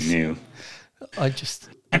new.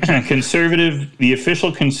 The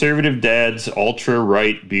official Conservative Dad's Ultra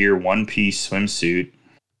Right beer one-piece swimsuit.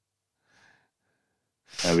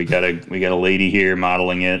 We got a lady here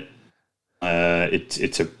modeling it.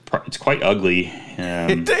 It's quite ugly.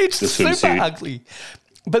 It's super ugly.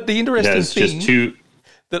 But the interesting thing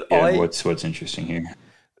what's interesting here?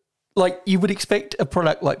 Like, you would expect a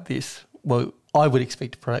product like this. Well, I would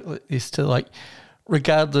expect a product like this to, like,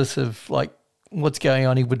 regardless of like what's going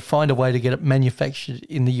on, he would find a way to get it manufactured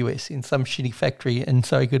in the US in some shitty factory, and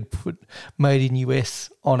so he could put "Made in US"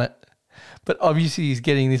 on it. But obviously he's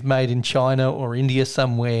getting this made in China or India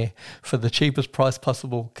somewhere for the cheapest price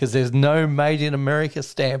possible, because there's no Made in America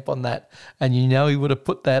stamp on that. And he would have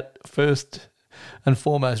put that first and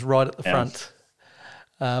foremost right at the front.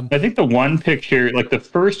 I think the one picture, like the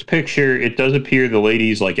first picture, it does appear the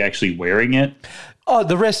lady's like actually wearing it. Oh,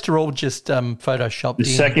 the rest are all just photoshopped. The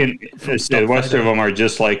second, the rest of them are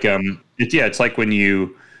just like it's like when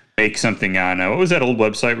you make something on what was that old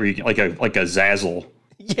website where you can, like a Zazzle.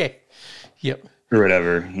 Yeah. Yep. Or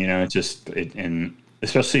whatever, and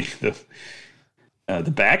especially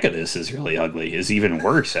the back of this is really ugly. Is even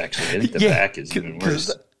worse, actually. I think the back is even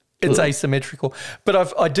worse. It's asymmetrical.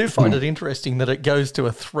 But I do find it interesting that it goes to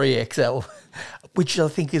a 3XL, which I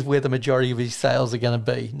think is where the majority of his sales are going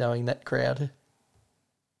to be, knowing that crowd.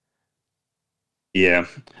 Yeah.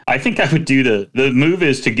 I think I would do the move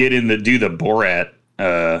is to get in do the Borat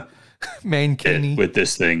Mankini with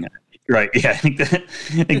this thing. Right. Yeah. I think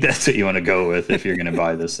that's what you want to go with if you're going to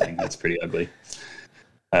buy this thing. That's pretty ugly.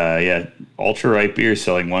 Yeah. Ultra Right beer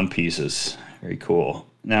selling one pieces. Very cool.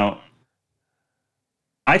 Now,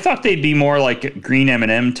 I thought they'd be more like green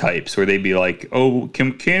M&M types, where they'd be like, "Oh,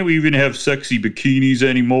 can we even have sexy bikinis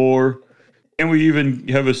anymore? Can we even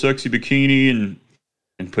have a sexy bikini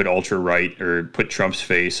and put Ultra Right or put Trump's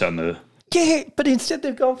face on the?" Yeah, but instead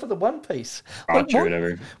they've gone for the one piece. Or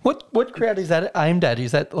whatever. What crowd is that aimed at?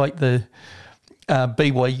 Is that like the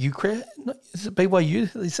BYU crowd. Is it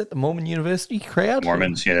BYU? Is that the Mormon University crowd?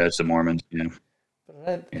 Mormons, yeah, it's the Mormons. Yeah,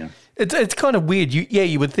 yeah. It's kind of weird.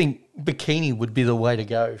 You would think bikini would be the way to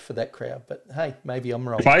go for that crowd, but hey, maybe I'm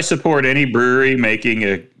wrong. If I support any brewery making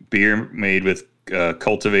a beer made with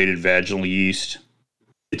cultivated vaginal yeast,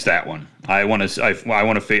 it's that one. I want to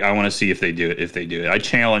see if they do it. I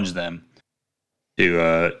challenge them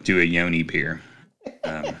to do a yoni beer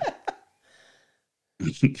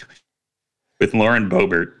with Lauren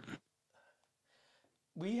Boebert.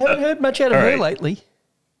 We haven't heard much out of her lately.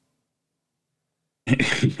 She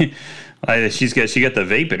got the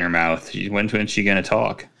vape in her mouth. When's she gonna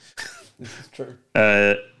talk? This is true.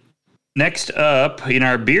 Next up in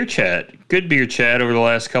our beer chat, good beer chat over the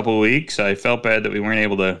last couple of weeks. I felt bad that we weren't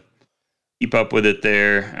able to keep up with it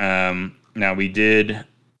there. Now we did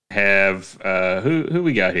have who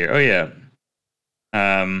we got here? Oh yeah.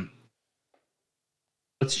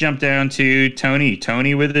 Let's jump down to Tony.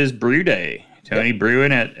 Tony with his brew day. Tony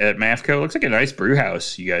brewing at Mafco. Looks like a nice brew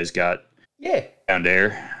house you guys got. Yeah. Down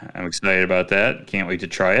there. I'm excited about that. Can't wait to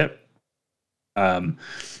try it.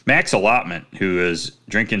 Max Allotment, who is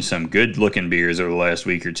drinking some good-looking beers over the last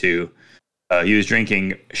week or two. He was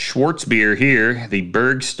drinking Schwartz beer here, the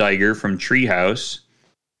Bergsteiger from Treehouse.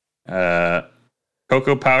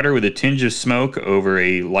 Cocoa powder with a tinge of smoke over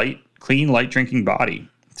a clean, light-drinking body.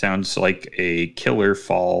 Sounds like a killer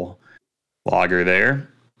fall lager there.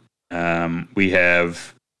 We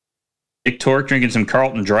have Nick Torque drinking some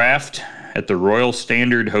Carlton Draft at the Royal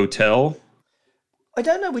Standard Hotel. I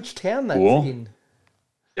don't know which town that's in.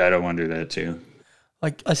 Yeah, I wonder that too.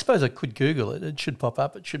 I suppose I could Google it. It should pop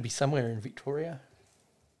up. It should be somewhere in Victoria.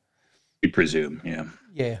 We presume, yeah.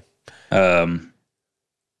 Yeah.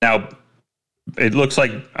 Now, it looks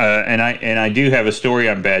like, and I do have a story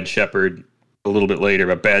on Bad Shepherd a little bit later,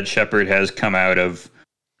 but Bad Shepherd has come out of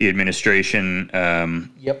the administration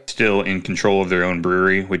still in control of their own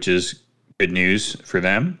brewery, which is good news for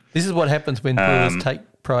them. This is what happens when brewers take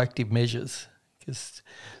proactive measures, because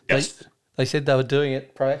they said they were doing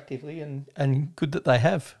it proactively, and good that they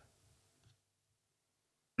have.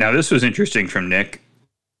 Now, this was interesting from Nick.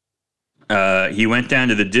 He went down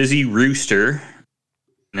to the Dizzy Rooster.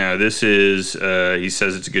 Now, this is, he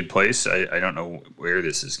says it's a good place. I don't know where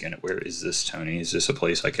this is where is this, Tony? Is this a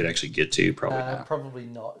place I could actually get to? Probably not. Probably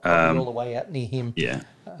not. Probably all the way out near him. Yeah.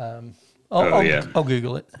 I'll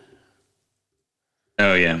Google it.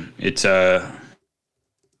 Oh, yeah. It's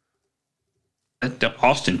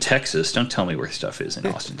Austin, Texas. Don't tell me where stuff is in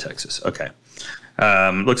Austin, Texas. Okay.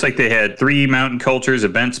 Looks like they had 3 mountain cultures, a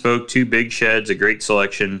bent spoke, 2 big sheds, a great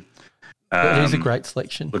selection. It is a great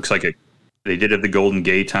selection. Looks like they did have the Golden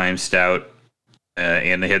Gay Time Stout,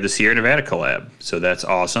 and they had the Sierra Nevada collab. So that's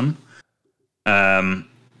awesome.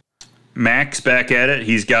 Max back at it.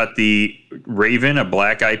 He's got the Raven, a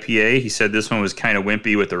black IPA. He said this one was kind of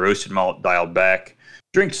wimpy with the roasted malt dialed back.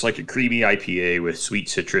 Drinks like a creamy IPA with sweet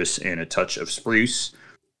citrus and a touch of spruce.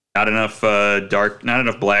 Not enough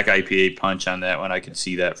black IPA punch on that one. I can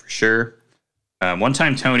see that for sure. One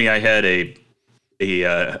time, Tony, I had a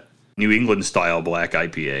New England style black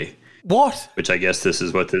IPA. What? Which I guess this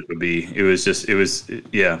is what it would be.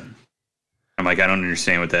 Yeah. I'm like, I don't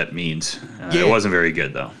understand what that means. It wasn't very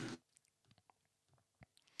good though.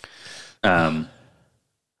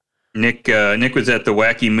 Nick was at the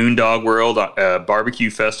Wacky Moondog World barbecue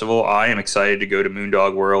festival. I am excited to go to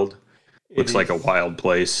Moondog World. Looks like a wild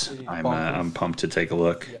place. I'm pumped to take a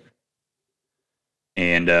look. Yep.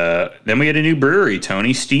 And then we had a new brewery,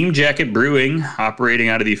 Tony. Steam Jacket Brewing, operating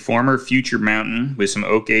out of the former Future Mountain with some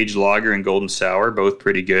oak aged lager and golden sour, both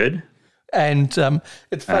pretty good. And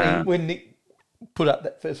it's funny when Nick put up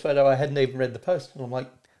that first photo, I hadn't even read the post, and I'm like,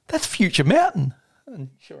 "That's Future Mountain," and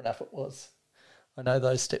sure enough, it was. I know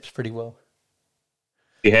those steps pretty well.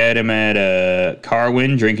 We had him at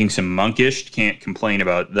Carwin drinking some Monkish. Can't complain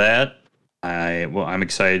about that. I'm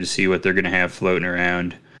excited to see what they're going to have floating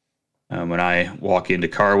around when I walk into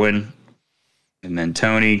Carwin. And then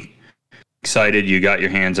Tony, excited you got your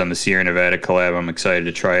hands on the Sierra Nevada collab. I'm excited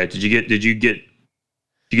to try it. Did you get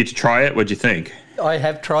to try it? What'd you think? I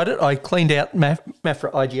have tried it. I cleaned out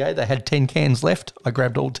Mafra IGA. They had 10 cans left. I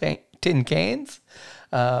grabbed all 10 cans.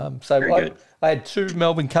 I had 2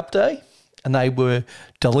 Melbourne Cup Day, and they were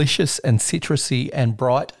delicious and citrusy and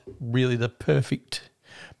bright. Really the perfect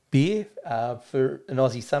beer for an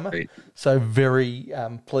Aussie summer. Great. So very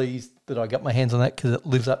pleased that I got my hands on that because it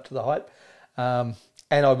lives up to the hype. And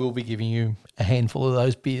I will be giving you a handful of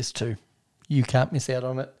those beers too. You can't miss out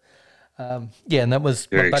on it. And that was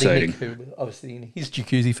very my buddy exciting. Nick, who was obviously in his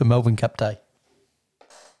jacuzzi for Melbourne Cup Day.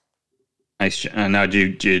 Nice. Now,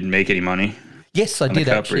 did you make any money? Yes, I did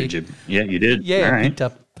actually. Yeah, you did. Yeah, all I right. picked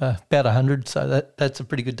up about 100, so that's a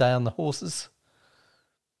pretty good day on the horses.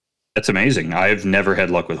 That's amazing. I've never had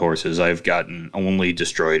luck with horses. I've gotten only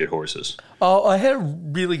destroyed at horses. Oh, I had a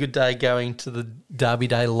really good day going to the Derby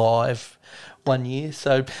Day Live one year.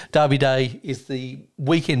 So Derby Day is the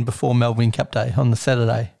weekend before Melbourne Cup Day on the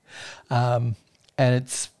Saturday. And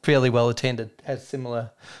it's fairly well attended, has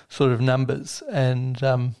similar sort of numbers. And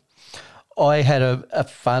I had a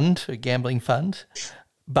gambling fund,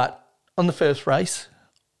 but on the first race,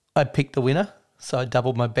 I picked the winner, so I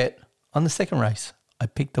doubled my bet. On the second race, I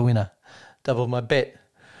picked the winner, doubled my bet,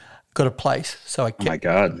 got a place, so I kept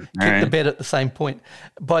the bet at the same point.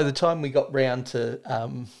 By the time we got round to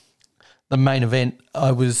the main event,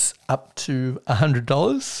 I was up to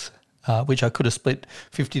 $100, which I could have split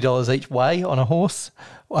 $50 each way on a horse.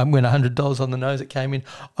 I went $100 on the nose, it came in.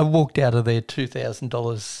 I walked out of there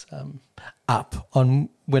 $2,000 up on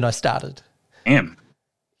when I started. Damn.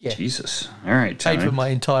 Yeah. Jesus. All right, Tony. Paid for my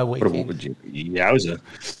entire weekend. What would you? Yowza.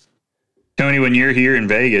 Tony, when you're here in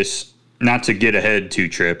Vegas, not to get ahead 2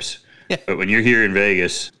 trips, but when you're here in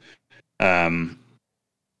Vegas,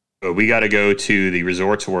 we got to go to the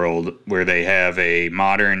Resorts World where they have a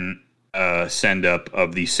modern send-up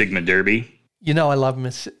of the Sigma Derby. You know I love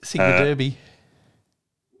Sigma Derby.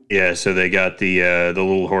 Yeah, so they got the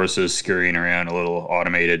little horses scurrying around a little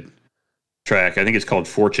automated track. I think it's called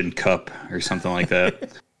Fortune Cup or something like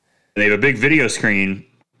that. They have a big video screen,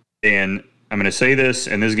 and I'm going to say this,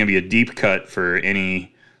 and this is going to be a deep cut for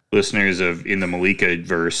any listeners of In the Malika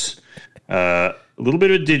verse. A little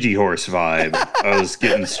bit of Digihorse vibe. I was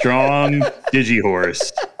getting strong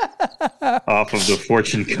Digihorse off of the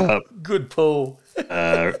Fortune Cup. Good pull.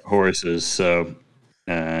 Horses. So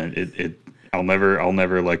I'll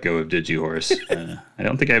never let go of Digihorse. I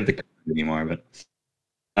don't think I have the card anymore, but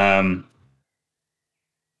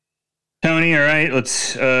Tony, all right,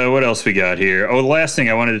 let's what else we got here? Oh, the last thing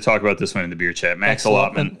I wanted to talk about this one in the beer chat. Max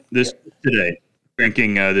Allotment today.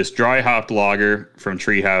 Drinking this dry hopped lager from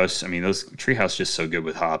Treehouse. I mean, those Treehouse just so good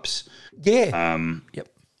with hops. Yeah. Yep.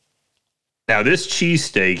 Now this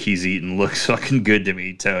cheesesteak he's eating looks fucking good to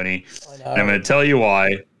me, Tony. And I'm going to tell you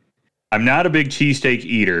why. I'm not a big cheesesteak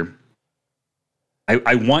eater.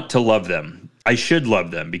 I want to love them. I should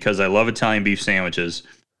love them because I love Italian beef sandwiches.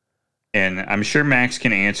 And I'm sure Max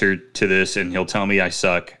can answer to this, and he'll tell me I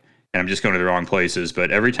suck, and I'm just going to the wrong places.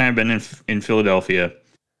 But every time I've been in Philadelphia,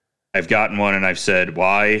 I've gotten one, and I've said,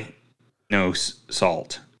 why no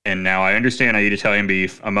salt? And now I understand I eat Italian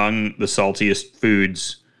beef. Among the saltiest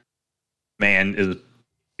foods man is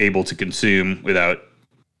able to consume without,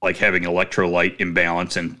 like, having electrolyte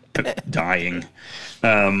imbalance and dying.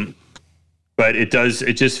 But it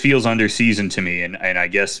just feels under-seasoned to me, and I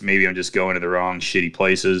guess maybe I'm just going to the wrong shitty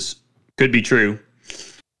places. Could be true.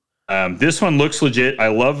 This one looks legit. I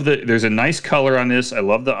love there's a nice color on this. I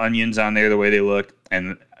love the onions on there, the way they look.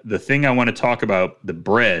 And the thing I want to talk about, the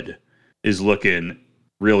bread is looking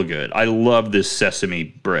real good. I love this sesame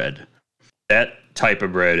bread. That type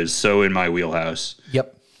of bread is so in my wheelhouse.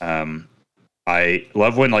 Yep. I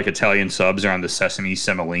love when like Italian subs are on the sesame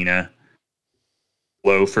semolina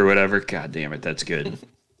loaf or whatever. God damn it, that's good.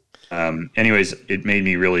 Anyways, it made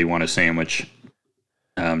me really want a sandwich.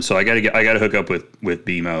 So I gotta hook up with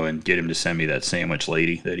BMO and get him to send me that sandwich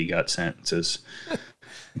lady that he got sent. It says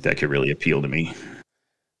that could really appeal to me.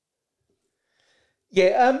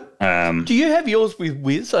 Yeah. Do you have yours with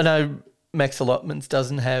Whiz? I know Max Allotments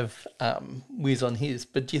doesn't have Whiz on his,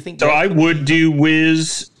 but do you think? So I would do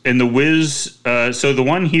Whiz, and the Whiz. So the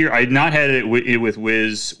one here, I had not had it with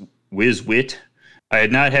Whiz Wit. I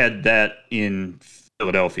had not had that in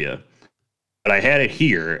Philadelphia. But I had it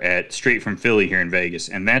here at Straight from Philly here in Vegas,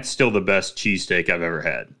 and that's still the best cheesesteak I've ever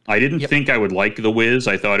had. I didn't think I would like the Whiz.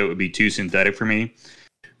 I thought it would be too synthetic for me.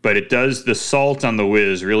 But it does, the salt on the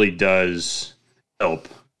Whiz really does help.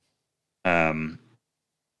 And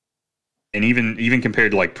even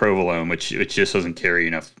compared to like provolone, which just doesn't carry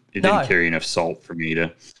enough, didn't carry enough salt for me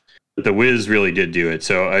to, but the Whiz really did do it.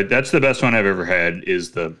 So that's the best one I've ever had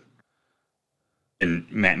is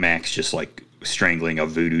and Max just like strangling a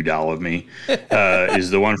voodoo doll of me,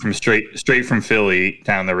 is the one from straight from Philly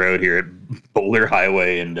down the road here at Boulder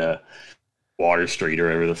Highway and Water Street or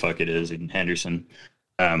whatever the fuck it is in Henderson.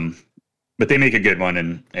 But they make a good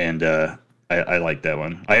one, and I like that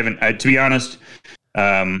one. To be honest,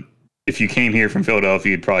 if you came here from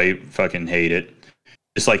Philadelphia, you'd probably fucking hate it.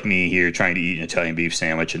 Just like me here trying to eat an Italian beef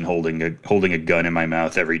sandwich and holding a gun in my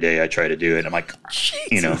mouth every day. I try to do it. I'm like,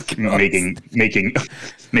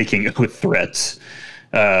 making it with threats.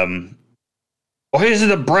 Why is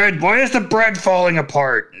the bread falling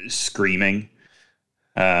apart? Screaming.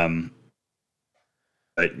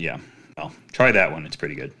 But yeah, well, try that one. It's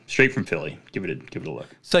pretty good. Straight from Philly. Give it a look.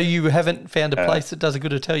 So you haven't found a place that does a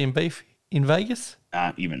good Italian beef in Vegas?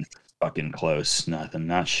 Not even fucking close. Nothing.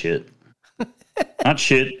 Not shit. Not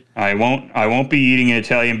shit. I won't be eating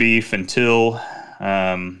Italian beef until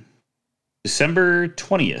December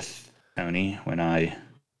 20th, Tony, when I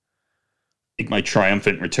make my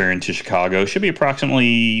triumphant return to Chicago. Should be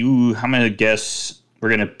approximately, I'm going to guess,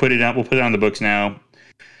 we'll put it on the books now,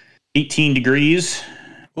 18 degrees.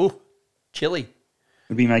 Ooh, chilly.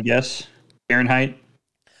 Would be my guess. Fahrenheit.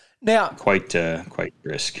 Now, quite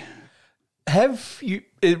brisk.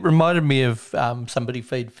 It reminded me of somebody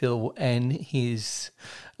feed Phil and his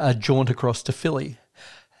jaunt across to Philly.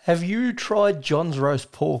 Have you tried John's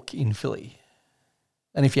roast pork in Philly?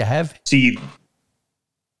 And if you have, see,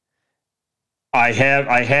 I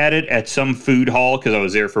had it at some food hall because I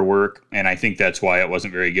was there for work, and I think that's why it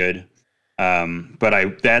wasn't very good.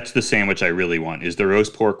 But that's the sandwich I really want, is the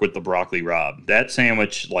roast pork with the broccoli rabe. That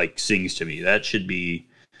sandwich sings to me. That should be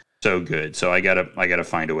so good. So I gotta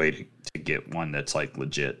find a way to get one that's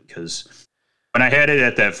legit, because when I had it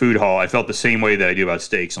at that food hall, I felt the same way that I do about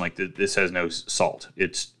steaks. I'm like, this has no salt.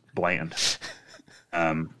 It's bland.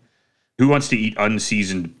 Who wants to eat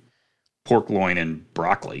unseasoned pork loin and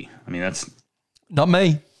broccoli? I mean, that's not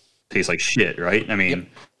me. Tastes like shit, right? I mean, yep.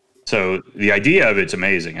 So the idea of it's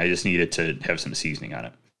amazing. I just need it to have some seasoning on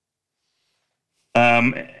it.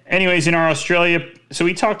 Anyways, in our Australia, so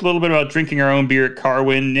we talked a little bit about drinking our own beer at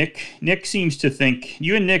Carwin. Nick seems to think,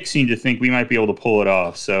 you and Nick seem to think we might be able to pull it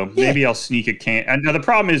off. So maybe I'll sneak a can. Now the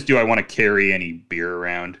problem is, do I want to carry any beer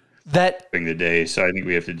around during the day? So I think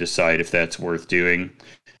we have to decide if that's worth doing.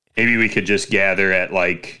 Maybe we could just gather at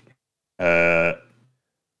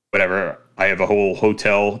whatever. I have a whole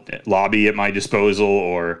hotel lobby at my disposal,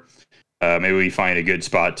 or maybe we find a good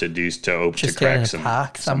spot to crack some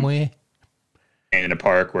park somewhere. In a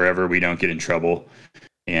park, wherever we don't get in trouble,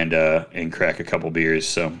 and crack a couple beers.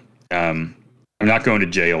 So I'm not going to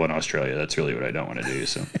jail in Australia. That's really what I don't want to do.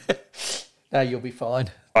 So no, you'll be fine.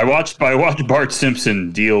 I watched Bart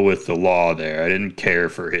Simpson deal with the law there. I didn't care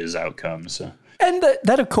for his outcome. So, and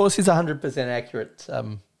that of course is 100% accurate.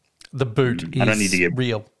 The boot is I don't need to get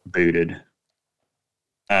real. Booted.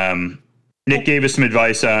 Nick gave us some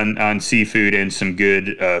advice on seafood and some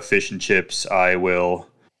good fish and chips. I will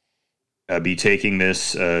be taking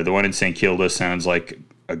this. The one in St. Kilda sounds like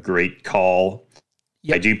a great call.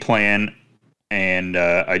 Yep. I do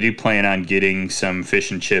plan on getting some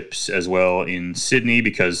fish and chips as well in Sydney,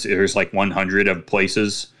 because there's 100 of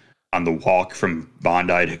places on the walk from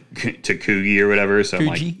Bondi to Coogee or whatever. So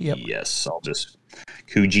Coogee, I'm yes, I'll just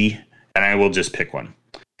Coogee, and I will just pick one.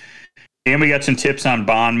 And we got some tips on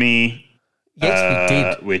banh mi. Yes, we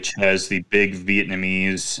did. Which has the big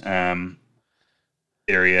Vietnamese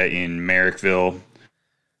area in Merrickville,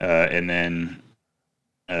 and then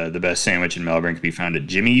the best sandwich in Melbourne can be found at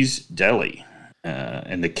Jimmy's Deli,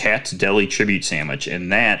 and the Cat's Deli Tribute Sandwich,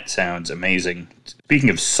 and that sounds amazing.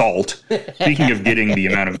 Speaking of salt, speaking of getting the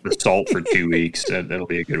amount of the salt for 2 weeks, that'll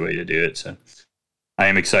be a good way to do it. So I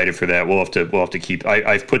am excited for that. We'll have to keep.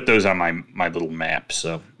 I've put those on my little map,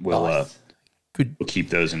 so we'll keep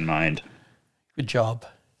those in mind. Good job.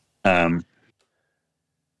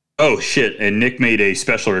 Oh shit! And Nick made a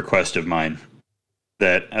special request of mine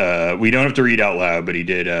that we don't have to read out loud, but he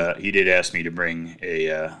did ask me to bring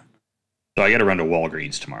a. So I got to run to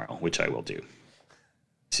Walgreens tomorrow, which I will do.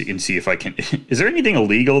 See if I can. Is there anything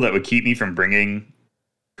illegal that would keep me from bringing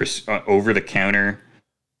over the counter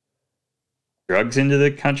drugs into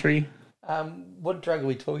the country? What drug are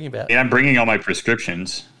we talking about? Yeah, I'm bringing all my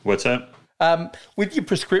prescriptions. What's up? With your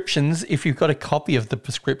prescriptions, if you've got a copy of the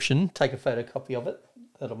prescription, take a photocopy of it.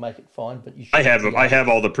 That'll make it fine. But you should. I have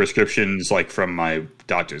all the prescriptions from my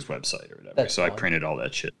doctor's website or whatever. That's so fine. I printed all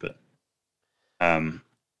that shit. But if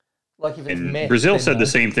it's meth, Brazil said the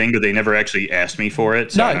same thing, but they never actually asked me for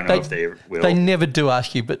it. So I don't know if they will. They never do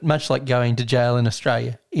ask you. But much like going to jail in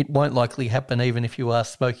Australia, it won't likely happen even if you are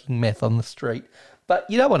smoking meth on the street. But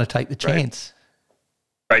you don't want to take the chance.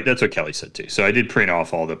 Right, that's what Kelly said too. So I did print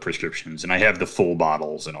off all the prescriptions, and I have the full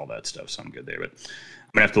bottles and all that stuff, so I'm good there. But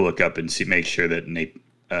I'm gonna have to look up and make sure that I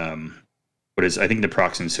think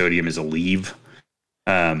naproxen sodium is a leave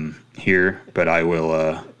here, but I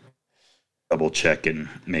will double check and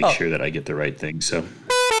make sure that I get the right thing. So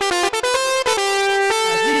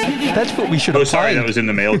that's what we should have. Oh, sorry, that was in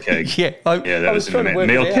the mail keg. That was in the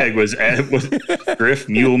mail keg. Was Griff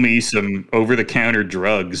mule me some over the counter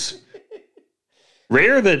drugs.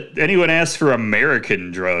 Rare that anyone asks for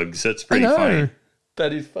American drugs. That's pretty funny.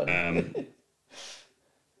 That is funny.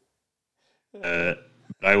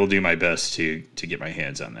 I will do my best to get my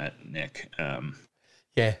hands on that, Nick.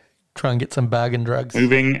 Yeah, try and get some bargain drugs.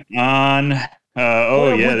 Moving on.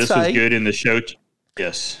 This was good in the show.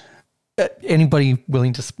 Yes. Anybody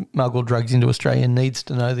willing to smuggle drugs into Australia needs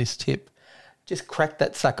to know this tip. Just crack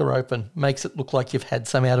that sucker open. Makes it look like you've had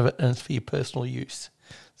some out of it and it's for your personal use.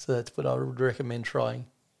 So that's what I would recommend trying.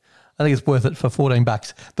 I think it's worth it for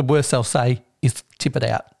 $14. The worst they'll say is tip it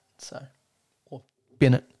out. So, or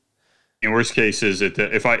bin it. In worst cases,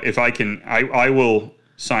 if I can, I will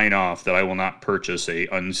sign off that I will not purchase a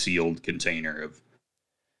unsealed container of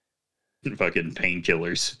fucking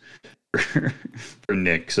painkillers for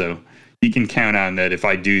Nick. So he can count on that. If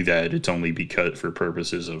I do that, it's only because for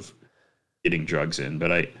purposes of getting drugs in.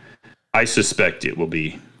 But I suspect it will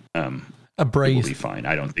be a breeze. It will be fine.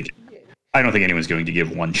 I don't think anyone's going to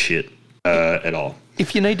give one shit at all.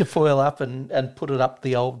 If you need to foil up and put it up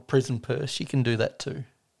the old prison purse, you can do that too.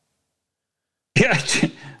 Yeah,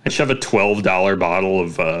 I shove a $12 bottle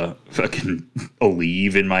of fucking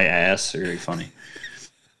Aleve in my ass. Very funny.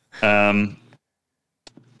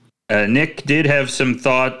 Nick did have some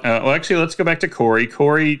thought. Actually, let's go back to Corey.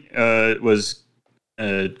 Corey was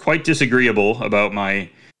quite disagreeable about my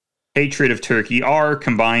hatred of turkey, our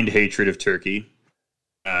combined hatred of turkey.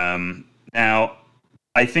 Now,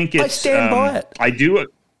 I think it's... I stand by it. I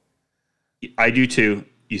do too.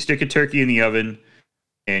 You stick a turkey in the oven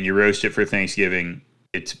and you roast it for Thanksgiving,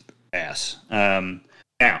 it's ass.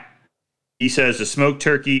 Now, he says a smoked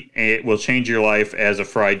turkey it will change your life and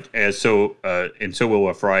so will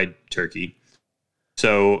a fried turkey.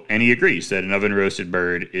 So, and he agrees that an oven roasted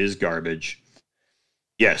bird is garbage.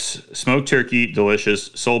 Yes, smoked turkey,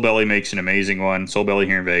 delicious. Soul Belly makes an amazing one. Soul Belly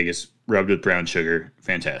here in Vegas, rubbed with brown sugar,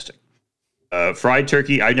 fantastic. Fried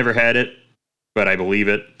turkey, I've never had it, but I believe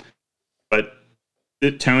it. But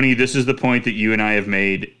Tony, this is the point that you and I have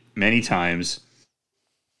made many times.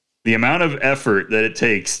 The amount of effort that it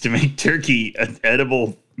takes to make turkey an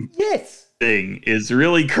edible thing is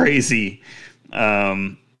really crazy.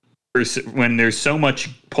 When there's so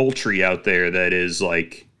much poultry out there that is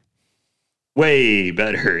like way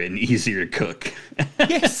better and easier to cook.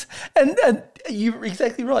 Yes, and you're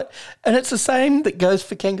exactly right. And it's the same that goes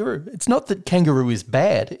for kangaroo. It's not that kangaroo is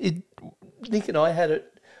bad. Nick and I had it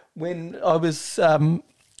when I was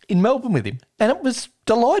in Melbourne with him, and it was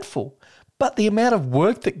delightful. But the amount of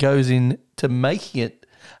work that goes into making it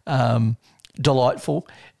delightful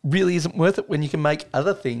really isn't worth it when you can make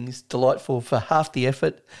other things delightful for half the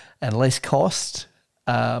effort and less cost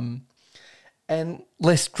and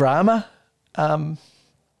less drama. The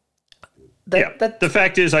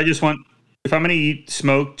fact is, I just want, if I'm going to eat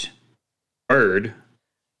smoked bird,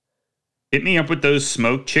 hit me up with those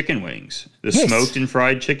smoked chicken wings. The smoked and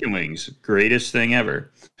fried chicken wings. Greatest thing ever.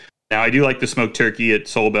 Now, I do like the smoked turkey at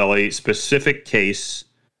Soul Belly. Specific case,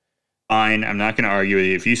 fine. I'm not going to argue with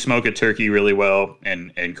you. If you smoke a turkey really well,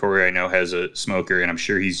 and Corey, I know, has a smoker, and I'm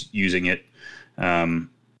sure he's using it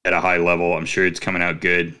at a high level. I'm sure it's coming out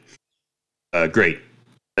good. Great.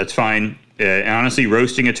 That's fine. And honestly,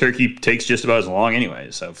 roasting a turkey takes just about as long anyway,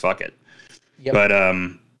 so fuck it. Yep. But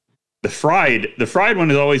the fried one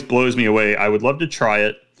always blows me away. I would love to try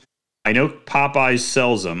it. I know Popeyes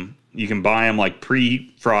sells them. You can buy them like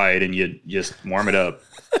pre-fried and you just warm it up.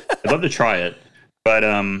 I'd love to try it. But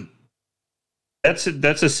that's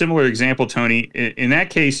a similar example, Tony. In that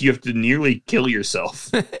case, you have to nearly kill yourself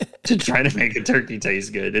to try to make a turkey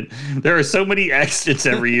taste good. And there are so many accidents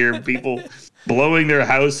every year, people blowing their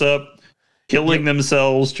house up, killing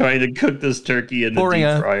themselves trying to cook this turkey in the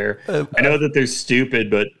deep fryer. I know that they're stupid,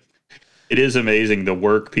 but it is amazing the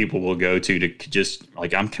work people will go to just,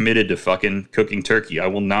 like, I'm committed to fucking cooking turkey. I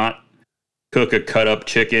will not cook a cut-up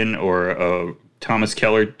chicken or a Thomas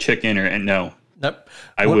Keller chicken no. Nope.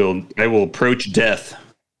 I will approach death.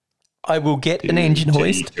 I will get an engine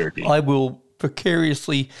hoist. I will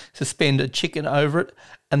precariously suspend a chicken over it,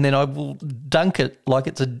 and then I will dunk it like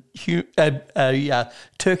it's a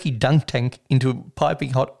turkey dunk tank into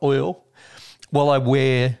piping hot oil while I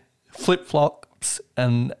wear flip-flops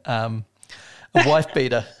and a wife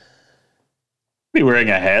beater. Be wearing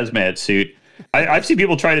a hazmat suit. I've seen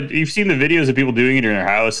people you've seen the videos of people doing it in their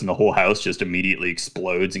house and the whole house just immediately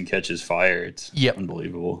explodes and catches fire. It's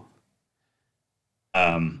unbelievable.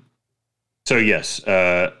 So yes,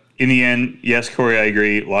 in the end, yes, Corey, I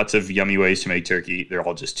agree. Lots of yummy ways to make turkey. They're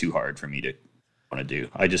all just too hard for me to want to do.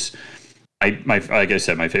 Like I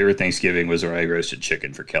said, my favorite Thanksgiving was where I roasted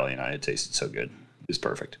chicken for Kelly and I. It tasted so good. It was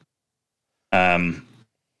perfect.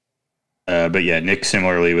 But yeah, Nick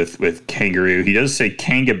similarly with kangaroo. He does say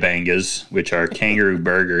kangabangas, which are kangaroo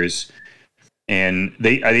burgers, and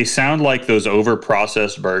they sound like those over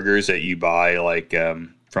processed burgers that you buy like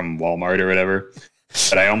from Walmart or whatever.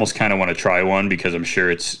 but I almost kind of want to try one because I'm sure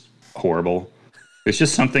it's horrible. There's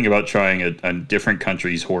just something about trying a different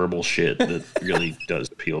country's horrible shit that really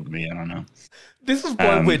does appeal to me. I don't know. This is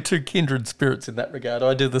why we're two kindred spirits in that regard.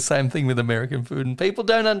 I do the same thing with American food, and people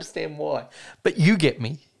don't understand why. But you get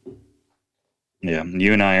me. Yeah,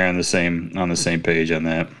 you and I are on the same page on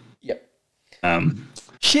that. Yep.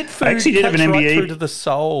 Shit food I actually did have an NBA right through to the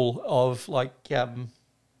soul of like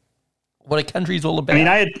what a country's all about. I mean,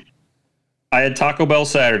 I had Taco Bell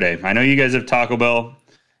Saturday. I know you guys have Taco Bell.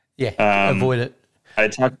 Yeah, avoid it. I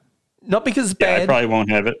had not because it's bad. Yeah, I probably won't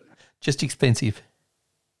have it. Just expensive.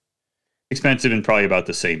 Expensive and probably about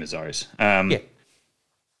the same as ours. Yeah.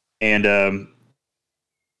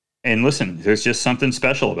 And listen, there's just something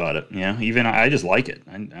special about it. You know, even I just like it.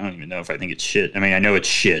 I don't even know if I think it's shit. I mean, I know it's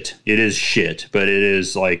shit. It is shit, but it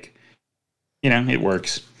is like, you know, it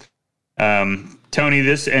works. Tony,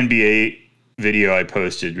 this NBA video I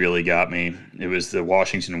posted really got me. It was the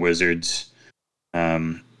Washington Wizards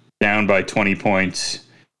down by 20 points,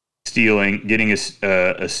 getting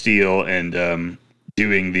a steal and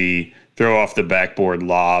doing the throw off the backboard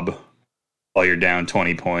lob while you're down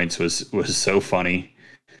 20 points was so funny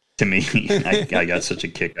to me. I got such a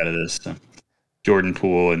kick out of this. So, Jordan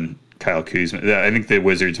Poole and Kyle Kuzma. I think the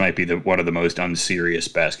Wizards might be one of the most unserious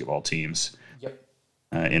basketball teams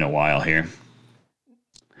in a while here.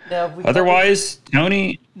 Now, otherwise,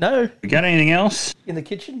 Tony, no, we got anything else in the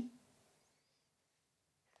kitchen?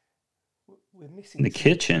 We're missing in the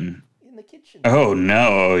kitchen. In the kitchen. Oh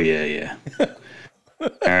no! Oh yeah. All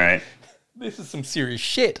right. This is some serious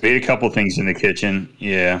shit. We had a couple things in the kitchen.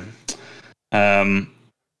 Yeah.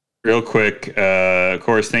 Real quick, of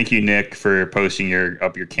course, thank you, Nick, for posting your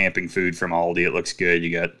camping food from Aldi. It looks good.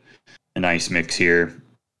 You got a nice mix here.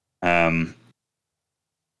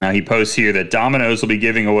 Now he posts here that Domino's will be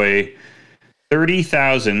giving away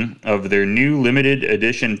 30,000 of their new limited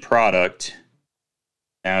edition product.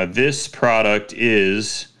 Now this product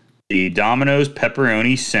is the Domino's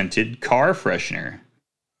pepperoni scented car freshener.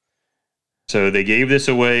 So they gave this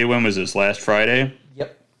away. When was this? Last Friday?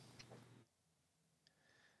 Yep.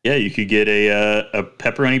 Yeah, you could get a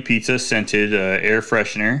pepperoni pizza scented air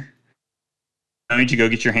freshener. Why don't you go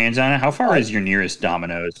get your hands on it? How far is your nearest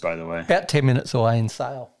Domino's, by the way? About 10 minutes away in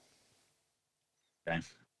Sale. Okay.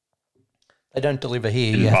 They don't deliver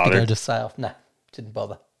here. You have to go to Sale. No, didn't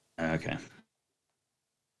bother. Okay.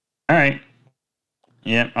 All right.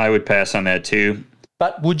 Yeah, I would pass on that too.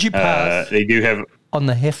 But would you pass? They do have on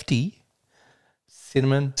the hefty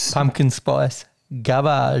cinnamon, pumpkin spice,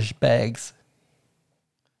 garbage bags.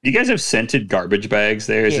 You guys have scented garbage bags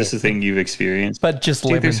there? Is this a thing you've experienced? But just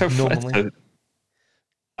lemon normally.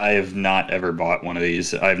 I have not ever bought one of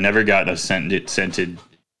these. I've never gotten a scented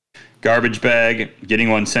garbage bag. Getting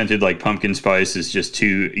one scented like pumpkin spice is just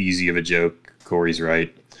too easy of a joke. Corey's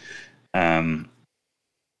right.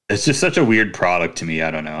 It's just such a weird product to me. I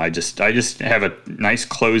don't know. I just have a nice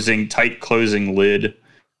tight closing lid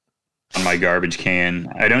on my garbage can.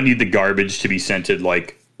 I don't need the garbage to be scented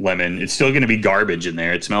like lemon. It's still going to be garbage in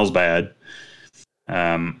there. It smells bad.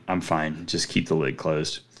 I'm fine. Just keep the lid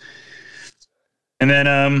closed. And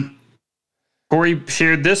then Corey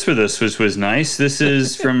shared this with us, which was nice. This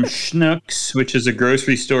is from Schnucks, which is a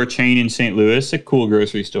grocery store chain in St. Louis, a cool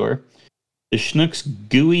grocery store. The Schnucks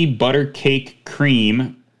Gooey Butter Cake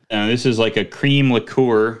Cream. This is like a cream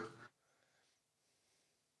liqueur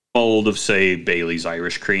mold of, say, Bailey's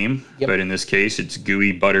Irish Cream. Yep. But in this case, it's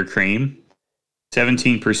gooey butter cream.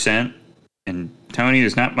 17%. And Tony,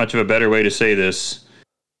 there's not much of a better way to say this.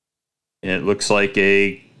 It looks like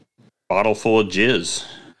a bottle full of jizz.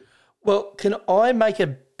 Well, can I make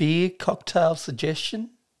a beer cocktail suggestion?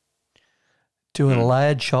 Do a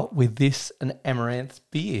layered shot with this and Amaranth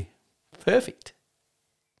beer. Perfect.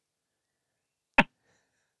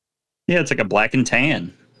 Yeah, it's like a black and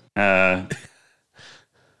tan. A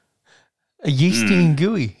yeasty and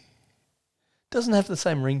gooey. Doesn't have the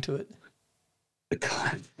same ring to it.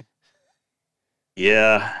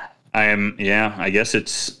 Yeah, I guess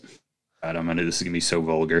it's. God, this is gonna be so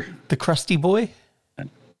vulgar. The crusty boy.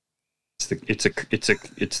 It's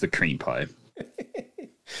the cream pie.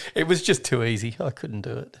 It was just too easy. I couldn't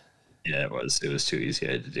do it. Yeah, it was. It was too easy.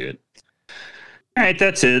 I had to do it. All right,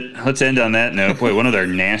 that's it. Let's end on that note. Boy, one of our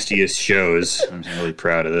nastiest shows. I'm really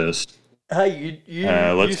proud of this. Hey,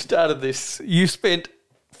 you started this. You spent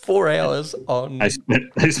 4 hours on. I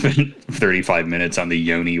spent 35 minutes on the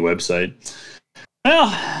Yoni website. Well,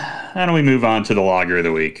 how do we move on to the Lager of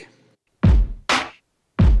the Week?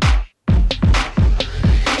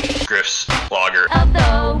 Griff's Lager of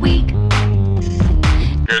the Week.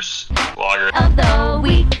 Griff's Lager of the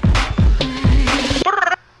Week.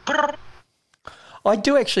 I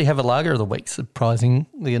do actually have a lager of the week,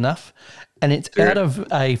 surprisingly enough, and it's out of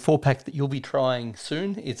a 4-pack that you'll be trying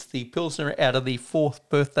soon. It's the Pilsner out of the 4th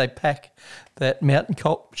birthday pack that Mountain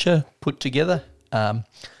Culture put together.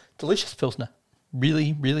 Delicious Pilsner.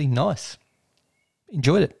 Really, really nice.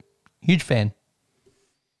 Enjoyed it. Huge fan.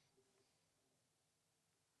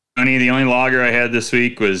 The only lager I had this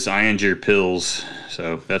week was Ironger Pils,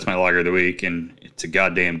 so that's my lager of the week, and it's a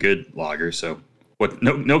goddamn good lager. So,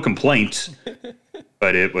 no complaints,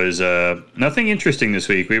 but it was nothing interesting this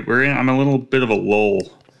week. I'm a little bit of a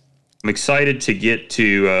lull. I'm excited to get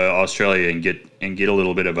to Australia and get a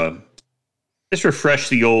little bit of just refresh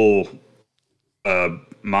the old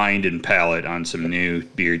mind and palate on some new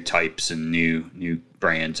beer types and new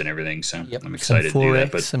brands and everything. So I'm excited to do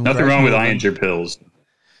that. But nothing wrong with Ironger Pils.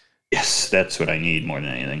 Yes, that's what I need more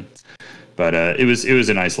than anything. But it was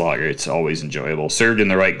a nice lager. It's always enjoyable. Served in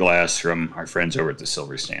the right glass from our friends over at the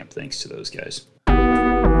Silver Stamp. Thanks to those guys. All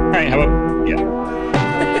right, how about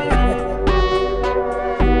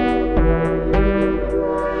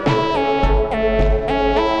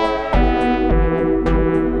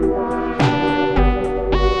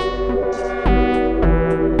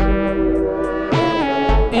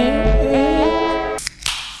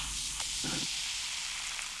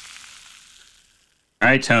All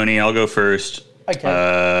right, Tony, I'll go first. Okay.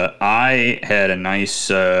 I had a nice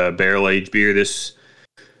barrel-aged beer this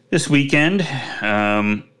weekend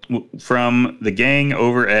from the gang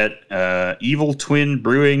over at Evil Twin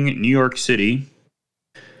Brewing, New York City.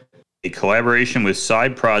 A collaboration with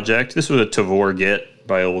Side Project. This was a Tavor get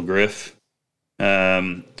by old Griff.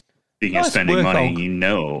 Speaking of spending money,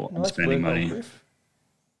 I'm spending money.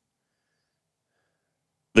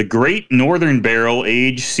 The Great Northern Barrel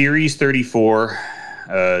Age Series 34.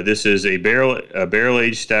 This is a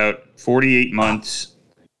barrel-aged stout, 48 months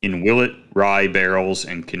in Willet rye barrels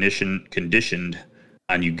and conditioned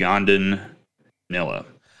on Ugandan vanilla.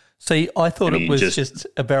 See, I thought it was just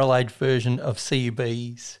a barrel-aged version of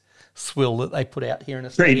CUB's swill that they put out here in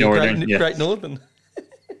Australia. Great Northern.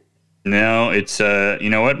 No, it's you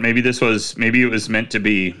know what? Maybe it was meant to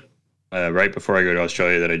be right before I go to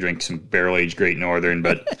Australia that I drink some barrel-aged Great Northern,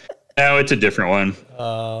 but. No, it's a different one.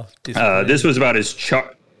 This was about as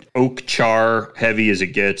oak char heavy as it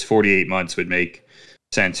gets. 48 months would make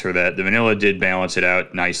sense for that. The vanilla did balance it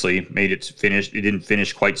out nicely. Made it finish. It didn't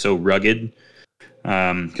finish quite so rugged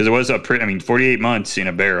because it was 48 months in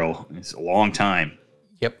a barrel. It's a long time.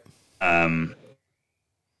 Yep.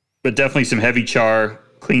 But definitely some heavy char.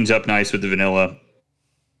 Cleans up nice with the vanilla.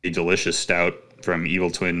 A delicious stout from Evil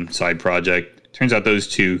Twin Side Project. Turns out those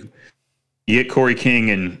two, you get Corey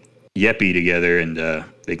King and Yeppy together, and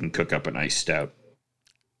they can cook up a nice stout.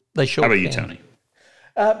 They sure. How about can. you, Tony?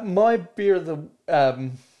 My beer of the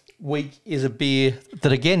week is a beer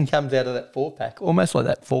that again comes out of that 4-pack, almost like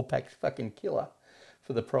that 4-pack's fucking killer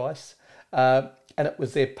for the price. And it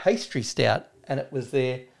was their pastry stout, and it was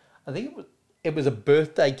their, I think it was a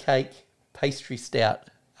birthday cake pastry stout,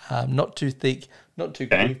 not too thick, not too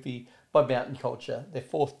goofy, by Mountain Culture. Their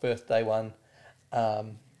 4th birthday one.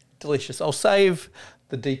 Delicious. I'll save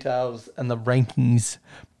the details and the rankings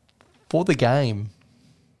for the game.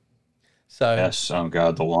 So yes, oh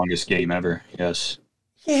god, the longest game ever. Yes.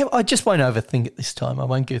 Yeah, I just won't overthink it this time. I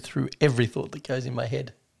won't go through every thought that goes in my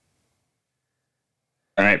head.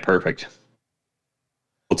 All right, perfect.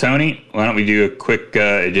 Well, Tony, why don't we do a quick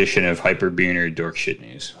edition of Hyper Beer Dork Shit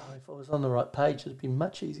News? Oh, if I was on the right page, it'd be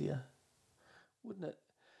much easier, wouldn't it?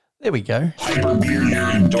 There we go. Hyper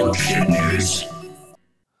Beer Dork Shit News.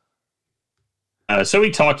 So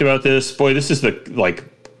we talked about this. Boy, this is the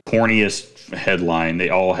corniest headline. They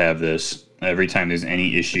all have this every time there's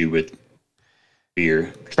any issue with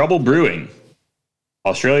beer. Trouble brewing.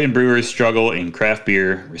 Australian brewers struggle in craft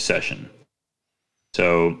beer recession.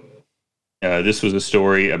 So this was a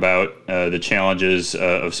story about the challenges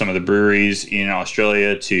of some of the breweries in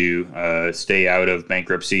Australia to stay out of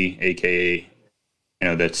bankruptcy, aka,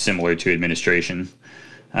 that's similar to administration.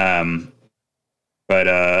 But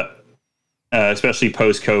especially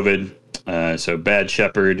post-COVID. So Bad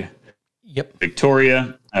Shepherd, yep,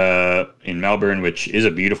 Victoria in Melbourne, which is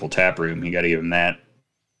a beautiful tap room. You got to give them that.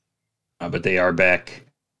 But they are back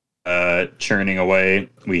churning away.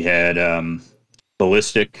 We had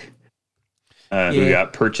Ballistic, who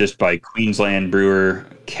got purchased by Queensland brewer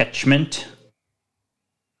Catchment.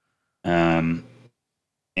 And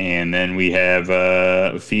then we have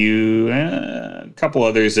a couple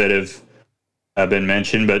others that have been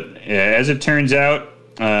mentioned, but as it turns out,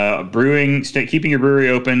 keeping your brewery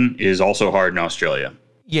open is also hard in Australia.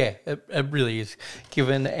 Yeah, it really is.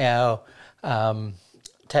 Given our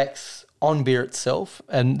tax on beer itself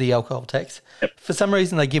and the alcohol tax. Yep. For some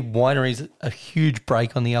reason, they give wineries a huge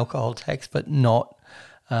break on the alcohol tax, but not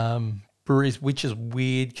breweries, which is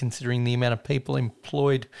weird considering the amount of people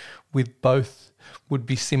employed with both would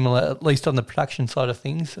be similar, at least on the production side of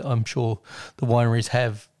things. I'm sure the wineries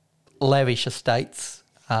have lavish estates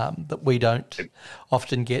that we don't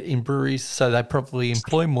often get in breweries, so they probably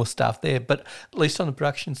employ more staff there. But at least on the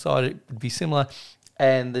production side, it would be similar.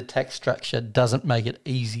 And the tax structure doesn't make it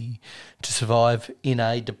easy to survive in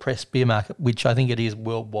a depressed beer market, which I think it is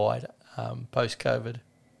worldwide post-COVID.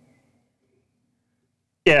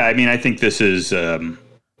 Yeah, I mean, I think this is,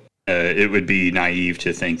 it would be naive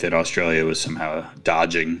to think that Australia was somehow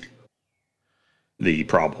dodging the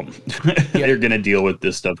problem. They're going to deal with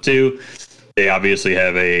this stuff too. They obviously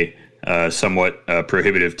have a somewhat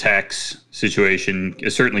prohibitive tax situation,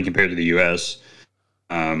 certainly compared to the U.S.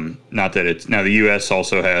 Not that it's now the U.S.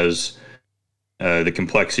 also has the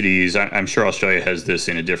complexities. I'm sure Australia has this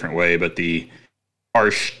in a different way, but the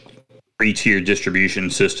harsh three-tier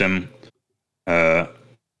distribution system.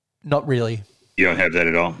 Not really. You don't have that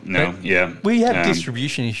at all? No? But yeah. We have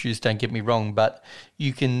distribution issues, don't get me wrong, but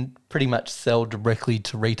you can pretty much sell directly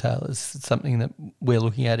to retailers. It's something that we're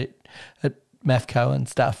looking at MAFCO and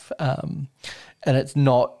stuff. And it's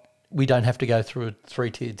not, we don't have to go through a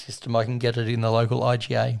three-tiered system. I can get it in the local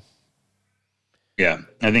IGA. Yeah,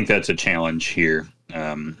 I think that's a challenge here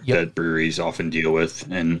that breweries often deal with.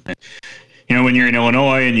 And, you know, when you're in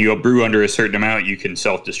Illinois and you brew under a certain amount, you can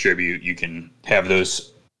self-distribute. You can have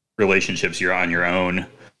those relationships. You're on your own.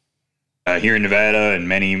 Here in Nevada and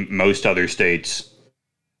most other states,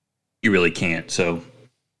 you really can't. So,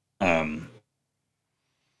 all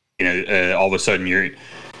of a sudden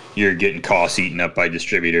you're getting costs eaten up by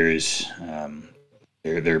distributors.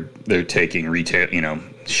 They're taking retail,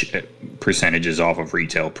 percentages off of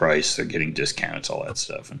retail price. They're getting discounts, all that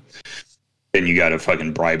stuff. And then you got to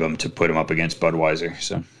fucking bribe them to put them up against Budweiser.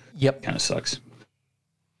 So, kind of sucks.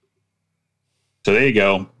 So there you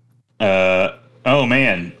go. Oh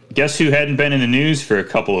man, guess who hadn't been in the news for a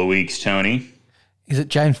couple of weeks, Tony? Is it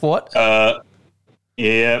James Watt?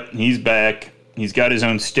 Yeah, he's back. He's got his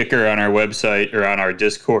own sticker on our website or on our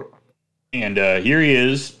Discord. And here he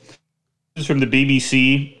is. This is from the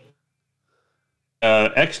BBC.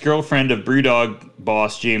 Ex-girlfriend of Brewdog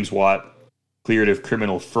boss James Watt cleared of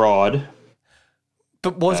criminal fraud.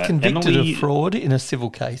 But was convicted of fraud in a civil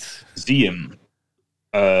case. Ziem.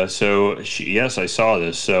 Yes, I saw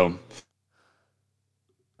this. So,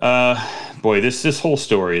 this whole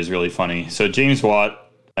story is really funny. So James Watt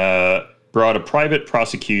brought a private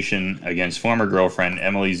prosecution against former girlfriend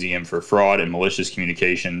Emily Ziem for fraud and malicious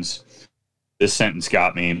communications. This sentence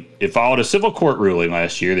got me. It followed a civil court ruling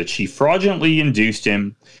last year that she fraudulently induced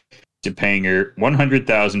him to paying her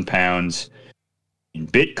 £100,000 in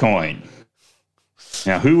Bitcoin.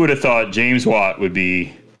 Now, who would have thought James Watt would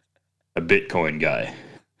be a Bitcoin guy?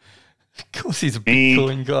 Of course he's a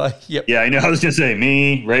Bitcoin guy. Yep. Yeah, I know. I was going to say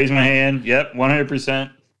me. Raise my hand. Yep,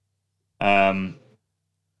 100%.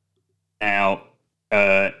 Now,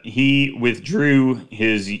 he withdrew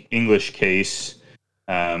his English case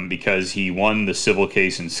because he won the civil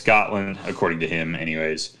case in Scotland, according to him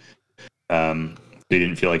anyways. He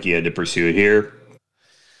didn't feel like he had to pursue it here.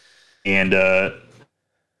 And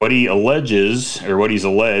what he alleges, or what he's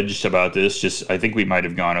alleged about this, I think we might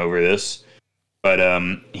have gone over this, but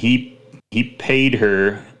he paid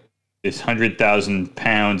her this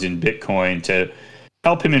 £100,000 in Bitcoin to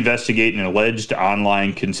help him investigate an alleged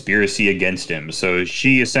online conspiracy against him. So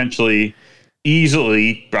she essentially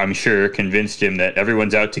easily, I'm sure, convinced him that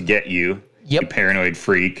everyone's out to get you, you paranoid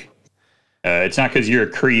freak. It's not because you're a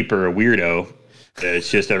creep or a weirdo. It's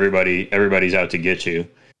just everybody's out to get you.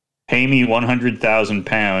 Pay me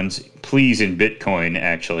 £100,000, please, in Bitcoin,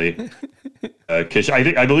 actually. Because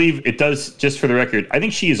I believe it does, just for the record, I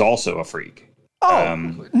think she is also a freak.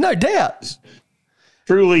 Oh, no doubt.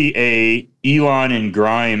 Truly a Elon and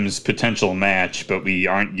Grimes potential match, but we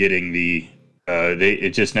aren't getting the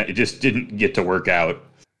it just didn't get to work out.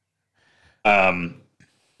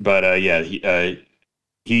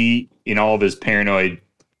 He in all of his paranoid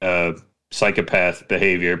psychopath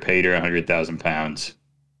behavior paid her £100,000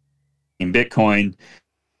 in Bitcoin.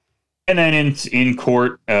 And then in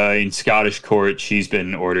court, in Scottish court, she's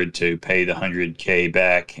been ordered to pay the $100K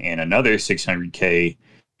back and another $600K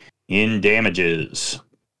in damages.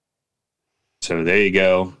 So there you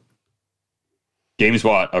go. James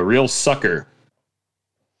Watt, a real sucker,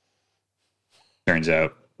 turns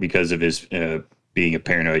out, because of his being a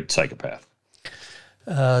paranoid psychopath.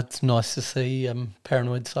 It's nice to see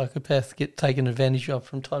paranoid psychopaths get taken advantage of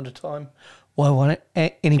from time to time. Why won't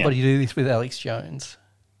anybody do this with Alex Jones?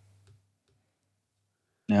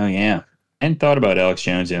 Oh, yeah. I hadn't thought about Alex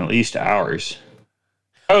Jones in at least hours.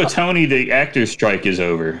 Oh, Tony, the actor's strike is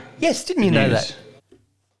over. Yes, didn't you know that?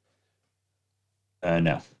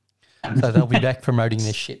 No. So they'll be back promoting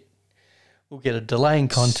this shit. We'll get a delay in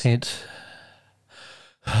content.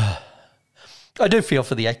 I do feel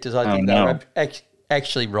for the actors. I think they're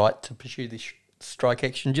actually right to pursue this strike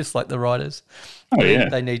action, just like the writers.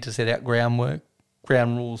 They need to set out ground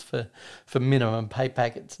rules for minimum pay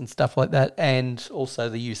packets and stuff like that, and also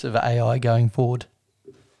the use of AI going forward.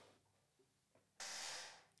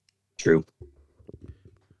 True.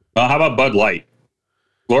 Well, how about Bud Light?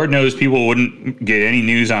 Lord knows people wouldn't get any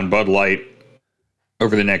news on Bud Light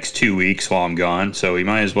over the next 2 weeks while I'm gone, so we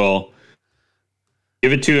might as well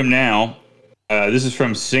give it to him now. This is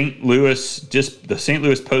from St. Louis, the St.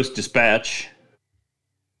 Louis Post-Dispatch.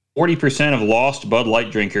 40% of lost Bud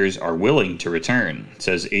Light drinkers are willing to return,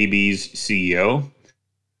 says AB's CEO.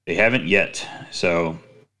 They haven't yet. So,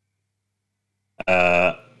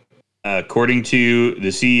 according to the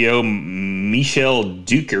CEO, Michel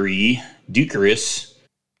Ducaris,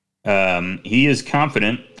 he is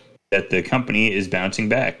confident that the company is bouncing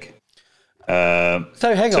back. Hang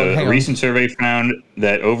on. A recent survey found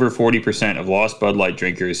that over 40% of lost Bud Light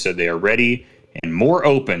drinkers said they are ready and more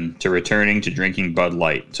open to returning to drinking Bud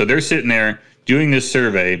Light. So they're sitting there doing this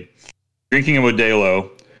survey, drinking a Modelo,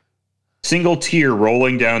 single tear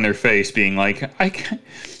rolling down their face, being like,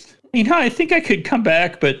 I think I could come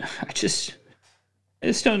back, but I just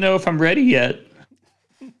don't know if I'm ready yet.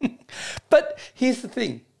 But here's the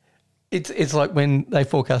thing. It's like when they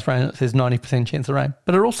forecast rain, it says 90% chance of rain,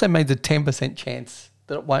 but it also made the 10% chance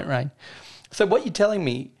that it won't rain. So what you're telling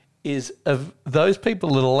me is of those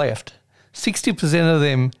people that are left, 60% of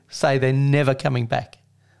them say they're never coming back.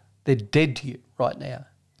 They're dead to you right now,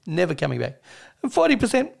 never coming back. And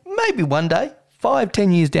 40%, maybe one day,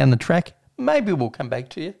 5-10 years down the track, maybe we'll come back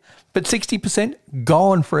to you. But 60%,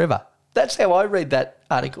 gone forever. That's how I read that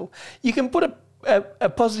article. You can put a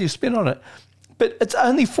positive spin on it, but it's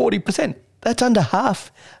only 40%. That's under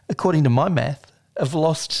half, according to my math, of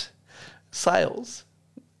lost sales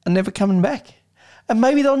are never coming back. And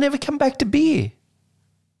maybe they'll never come back to beer.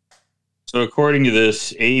 So according to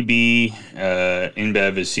this, AB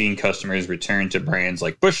InBev is seeing customers return to brands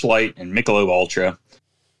like Busch Light and Michelob Ultra.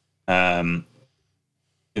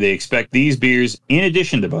 They expect these beers, in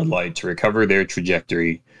addition to Bud Light, to recover their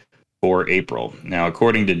trajectory for April. Now,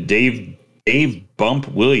 according to Dave Bump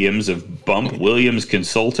Williams of Bump Williams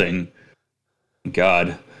Consulting,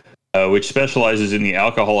 which specializes in the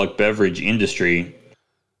alcoholic beverage industry,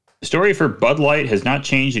 the story for Bud Light has not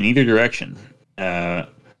changed in either direction.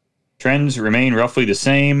 Trends remain roughly the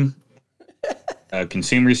same.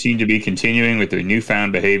 Consumers seem to be continuing with their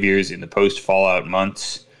newfound behaviors in the post-Fallout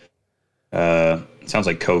months. Sounds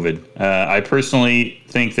like COVID. I personally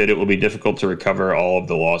think that it will be difficult to recover all of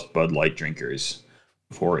the lost Bud Light drinkers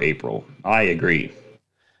before April. I agree.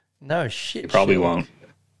 No shit. Probably won't.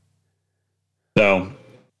 So,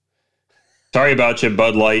 sorry about you,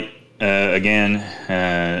 Bud Light. Again,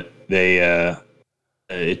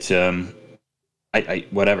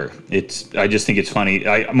 whatever. I just think it's funny.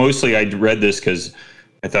 I read this because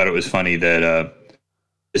I thought it was funny that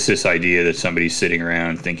it's this idea that somebody's sitting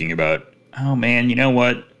around thinking about, oh man, you know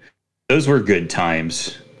what? Those were good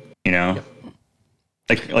times, you know?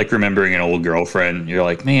 Yep. Like remembering an old girlfriend. You're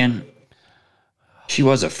like, man, she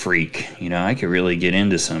was a freak. You know, I could really get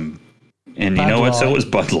into some. And Bud you know Light. What? So was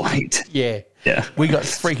Bud Light. Yeah. Yeah. We got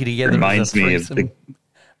freaky together. Reminds me of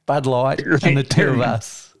Bud Light and the two of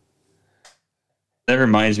us. That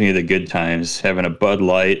reminds me of the good times, having a Bud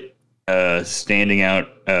Light, standing out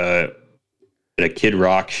at a Kid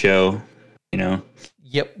Rock show, you know?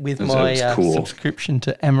 Yep, with my subscription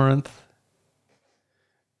to Amaranth.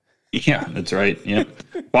 Yeah, that's right. Yep.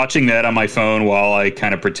 Watching that on my phone while I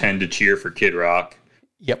kind of pretend to cheer for Kid Rock.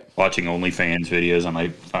 Yep. Watching OnlyFans videos on my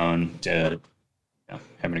phone.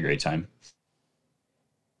 Having a great time.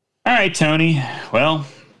 All right, Tony. Well,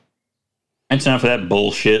 that's enough of that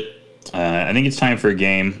bullshit. I think it's time for a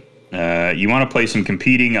game. You want to play some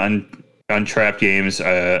competing untrapped games.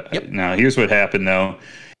 Yep. Now, here's what happened, though.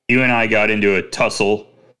 You and I got into a tussle,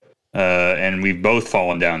 and we've both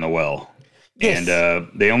fallen down the well. Yes.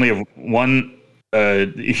 And they only have one.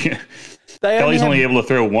 Kelly's only able to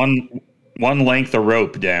throw one length of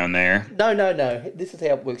rope down there. No. This is how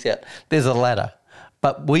it works out. There's a ladder,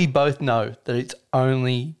 but we both know that it's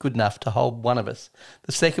only good enough to hold one of us.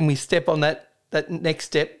 The second we step on that next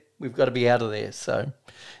step, we've got to be out of there. So,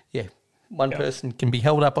 yeah, one person can be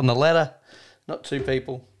held up on the ladder, not two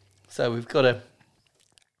people. So we've got to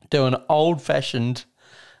do an old-fashioned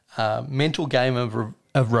mental game of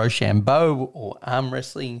of Rochambeau or arm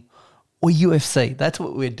wrestling or UFC. That's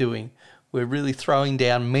what we're doing. We're really throwing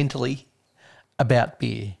down mentally about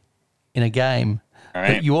beer in a game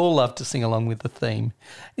that you all love to sing along with the theme.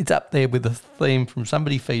 It's up there with the theme from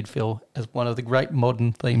Somebody Feed Phil as one of the great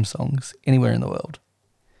modern theme songs anywhere in the world.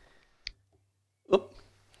 Oop.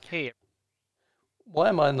 Hey, why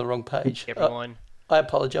am I on the wrong page? everyone. I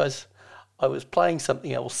apologise. I was playing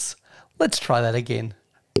something else. Let's try that again.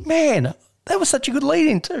 Man, that was such a good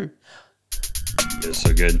lead-in too. It's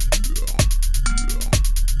so good.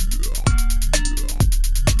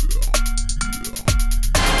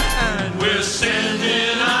 And we're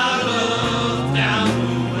sending our love down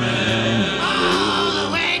the well. All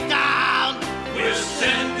the way down. We're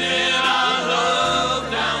sending our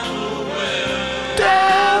love down the well.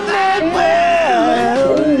 Down that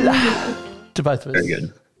well. To both of us. Very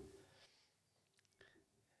good.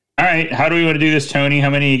 All right, how do we want to do this, Tony?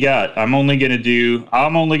 How many you got? I'm only gonna do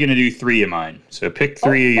 3 of mine. So pick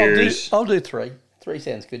 3 of yours. I'll do 3. 3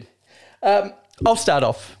 sounds good. I'll start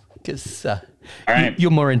off because All right.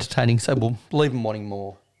 you're more entertaining, so we'll leave them wanting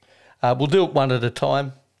more. We'll do it one at a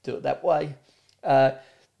time. Do it that way.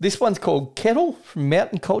 This one's called Kettle from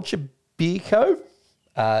Mountain Culture Beer Co.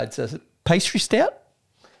 It's a pastry stout.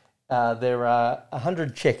 There are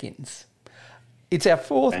 100 check-ins. It's our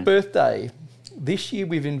 4th birthday. This year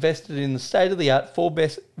we've invested in the state-of-the-art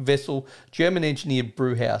 4-vessel German-engineered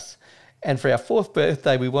brew house. And for our 4th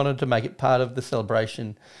birthday, we wanted to make it part of the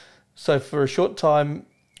celebration. So for a short time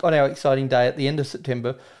on our exciting day at the end of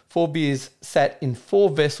September, 4 beers sat in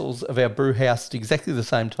 4 vessels of our brew house at exactly the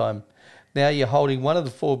same time. Now you're holding one of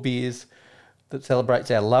the 4 beers that celebrates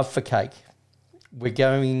our love for cake. We're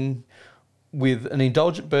going with an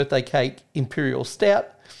indulgent birthday cake Imperial Stout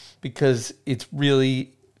because is it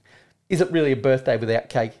really a birthday without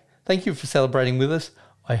cake? Thank you for celebrating with us.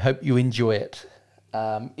 I hope you enjoy it.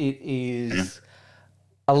 It is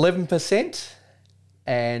 11%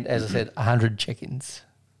 and, as I said, 100 check-ins.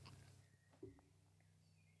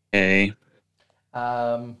 Okay. Um,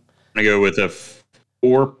 I'm gonna go with a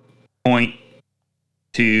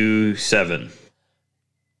 4.27.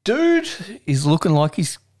 Dude is looking like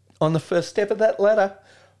he's on the first step of that ladder.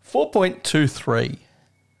 4.23.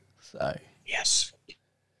 So, Yes.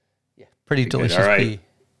 yeah, pretty delicious All right. beer.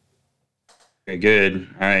 Very good.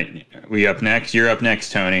 All right. We up next? You're up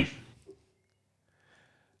next, Tony.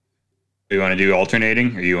 Do you want to do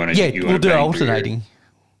alternating, or you want to? Yeah, we'll do alternating.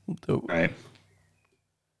 We'll do All right.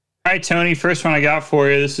 All right, Tony. First one I got for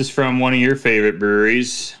you. This is from one of your favorite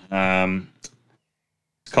breweries.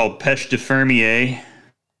 It's called Pêche de Fermier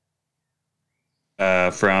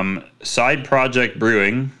from Side Project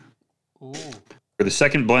Brewing. Ooh. For the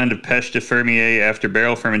second blend of Pêche de Fermier after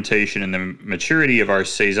barrel fermentation and the maturity of our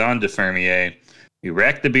Saison de Fermier, we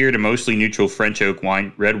racked the beer to mostly neutral French oak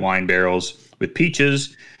red wine barrels with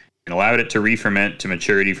peaches and allowed it to re-ferment to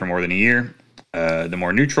maturity for more than a year. The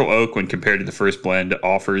more neutral oak, when compared to the first blend,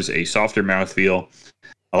 offers a softer mouthfeel,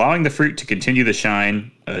 allowing the fruit to continue to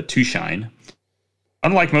shine.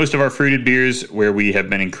 Unlike most of our fruited beers, where we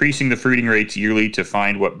have been increasing the fruiting rates yearly to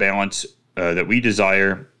find what balance that we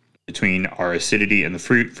desire between our acidity and the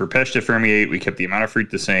fruit, for Pêche de Fermier, we kept the amount of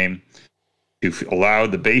fruit the same to allow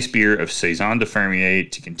the base beer of Saison de Fermier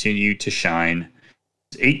to continue to shine.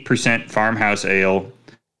 It's 8% farmhouse ale.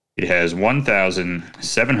 It has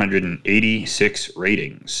 1,786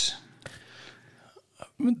 ratings.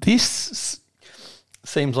 This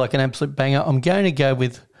seems like an absolute banger. I'm going to go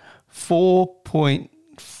with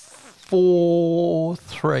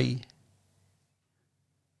 4.43.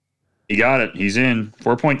 He got it. He's in.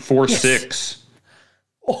 4.46. Yes.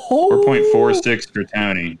 Oh. 4.46 for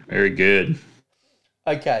Tony. Very good.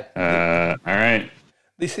 Okay. All right.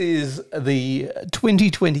 This is the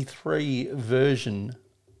 2023 version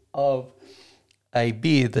of a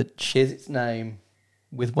beer that shares its name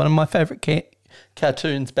with one of my favourite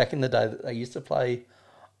cartoons back in the day that they used to play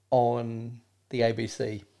on the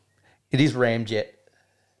ABC. It is Ramjet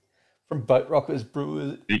from Boat Rockers,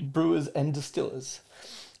 Brewers and Distillers.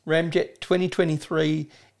 Ramjet 2023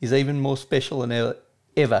 is even more special than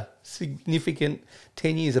ever. Significant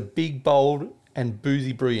 10 years of big, bold and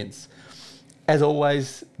boozy brilliance. As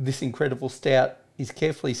always, this incredible stout is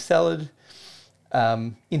carefully cellared,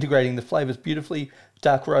 integrating the flavours beautifully.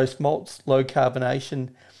 Dark roast malts, low carbonation,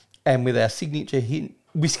 and with our signature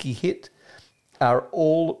whiskey hit are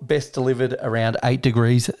all best delivered around 8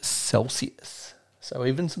 degrees Celsius. So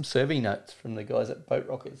even some serving notes from the guys at Boat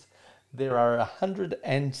Rockers. There are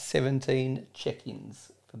 117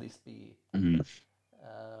 check-ins for this beer. Mm-hmm.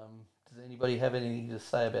 Does anybody have anything to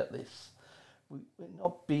say about this? We're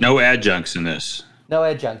not big. No adjuncts in this. No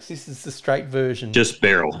adjuncts. This is the straight version. Just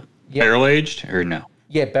barrel. Yep. Barrel aged or no?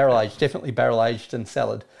 Yeah, barrel aged. Definitely barrel aged and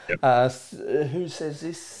salad. Yep. Who says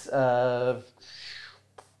this?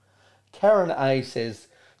 Karen A says,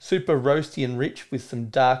 super roasty and rich with some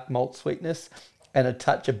dark malt sweetness and a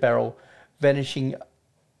touch of barrel, washing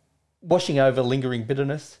over lingering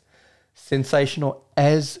bitterness. Sensational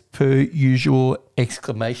as per usual!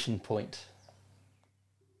 Exclamation point.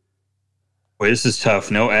 Boy, this is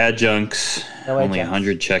tough. No adjuncts. No only adjuncts.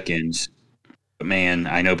 100 check-ins. But man,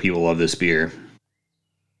 I know people love this beer.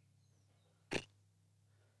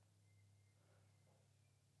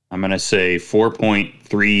 I'm going to say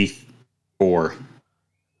 4.34.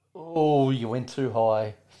 Oh, you went too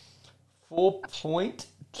high.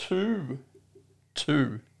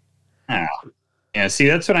 4.22. Oh. Yeah, see,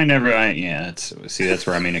 that's what I never... that's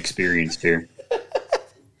where I'm inexperienced here.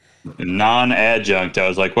 Non-adjunct. I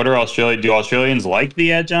was like, what are do Australians like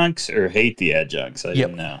the adjuncts or hate the adjuncts? I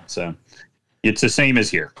didn't know. So it's the same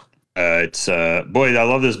as here. Boy, I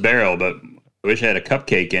love this barrel, but I wish I had a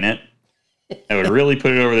cupcake in it. I would really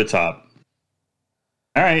put it over the top.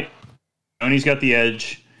 All right. Tony's got the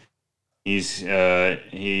edge. He's here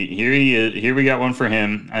he is. Here we got one for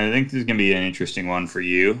him. I think this is going to be an interesting one for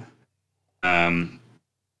you.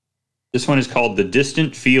 This one is called The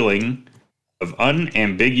Distant Feeling of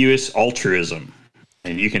Unambiguous Altruism.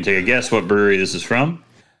 And you can take a guess what brewery this is from.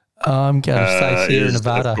 I'm going to say Sierra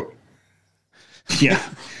Nevada. Yeah.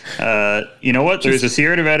 You know what? There's a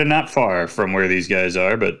Sierra Nevada not far from where these guys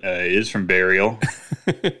are, but it is from Burial.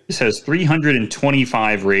 This has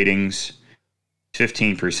 325 ratings,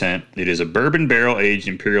 15%. It is a bourbon barrel-aged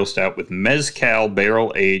imperial stout with mezcal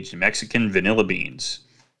barrel-aged Mexican vanilla beans.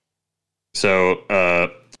 So,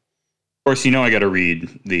 of course, I got to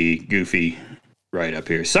read the goofy right up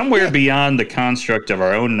here. Somewhere beyond the construct of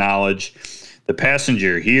our own knowledge, the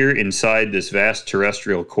passenger here inside this vast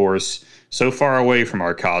terrestrial course, so far away from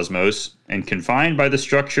our cosmos and confined by the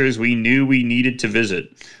structures we knew we needed to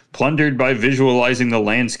visit, plundered by visualizing the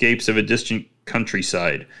landscapes of a distant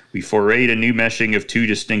countryside, we forayed a new meshing of two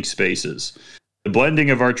distinct spaces. The blending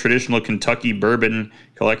of our traditional Kentucky bourbon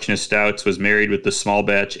collection of stouts was married with the small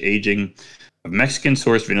batch aging of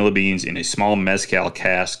Mexican-sourced vanilla beans in a small mezcal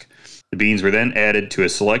cask. The beans were then added to a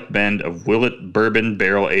select blend of Willet bourbon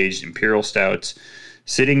barrel-aged imperial stouts,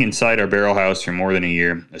 sitting inside our barrel house for more than a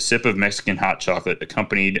year, a sip of Mexican hot chocolate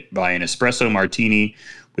accompanied by an espresso martini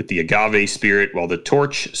with the agave spirit while the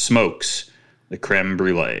torch smokes the creme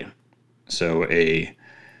brulee. So a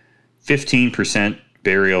 15%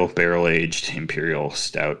 barrel-aged imperial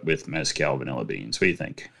stout with mezcal vanilla beans. What do you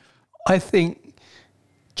think? I think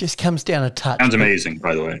just comes down a touch. Sounds amazing,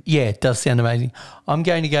 by the way. Yeah, it does sound amazing. I'm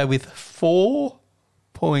going to go with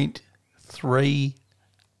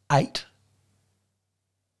 4.38.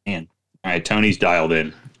 Man. All right, Tony's dialed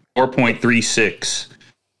in. 4.36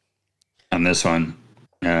 on this one.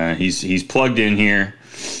 He's plugged in here.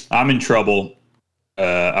 I'm in trouble.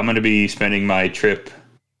 I'm going to be spending my trip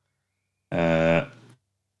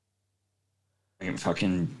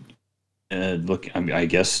I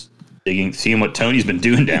guess seeing what Tony's been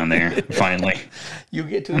doing down there. Finally, You'll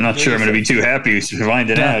get to. I'm not sure I'm going to be too happy to find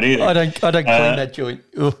it out either. I don't clean that joint.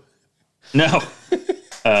 Ugh. No.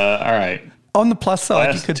 All right. On the plus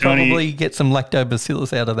side, you could Tony, probably get some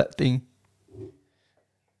lactobacillus out of that thing.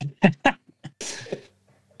 That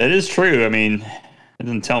is true. I mean, it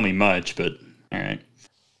doesn't tell me much, but all right.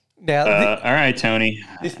 Now, all right, Tony.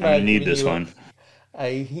 this I need this one.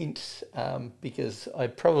 A hint, because I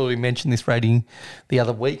probably mentioned this rating the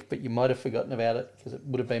other week, but you might have forgotten about it because it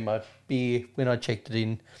would have been my beer when I checked it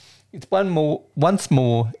in. It's once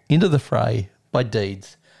more into the fray by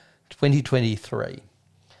Deeds, 2023.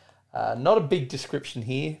 Not a big description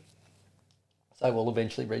here, so we'll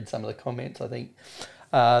eventually read some of the comments, I think.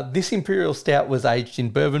 This Imperial Stout was aged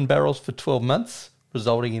in bourbon barrels for 12 months,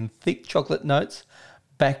 resulting in thick chocolate notes,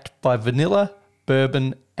 backed by vanilla,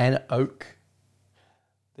 bourbon, and oak.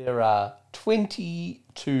 There are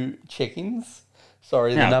 22 check-ins.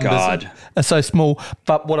 Sorry, the numbers are so small.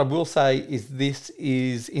 But what I will say is this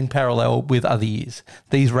is in parallel with other years.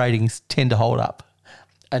 These ratings tend to hold up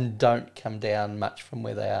and don't come down much from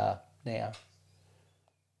where they are now.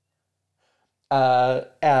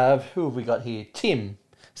 Who have we got here? Tim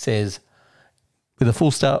says, with a full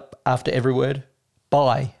stop after every word,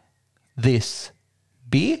 buy this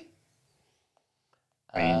beer.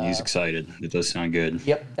 I mean, he's excited. It does sound good.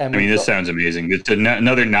 Yep. This sounds amazing. It's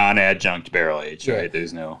another non-adjunct barrel age, right?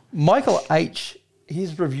 There's no... Michael H.,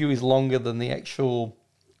 his review is longer than the actual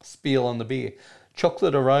spiel on the beer.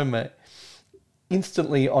 Chocolate aroma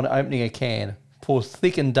instantly on opening a can. Pours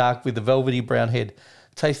thick and dark with a velvety brown head.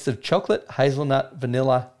 Taste of chocolate, hazelnut,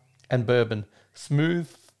 vanilla, and bourbon. Smooth,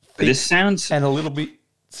 thick, This sounds and a little bit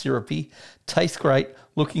syrupy. Tastes great.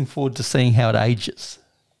 Looking forward to seeing how it ages.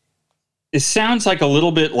 It sounds like a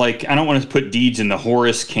little bit like, I don't want to put Deeds in the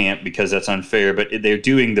Horace camp because that's unfair, but they're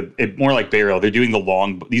doing more like barrel. They're doing the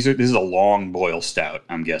long. This is a long boil stout,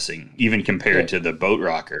 I'm guessing, even compared to the Boat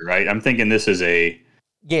Rocker, right? I'm thinking this is a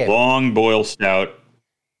long boil stout.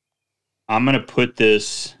 I'm going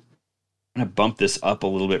to bump this up a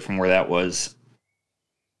little bit from where that was.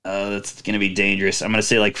 That's going to be dangerous. I'm going to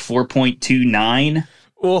say like 4.29.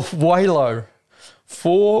 Oh, way low.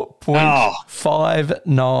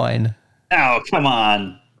 4.59. Oh, come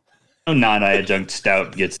on. No non-adjunct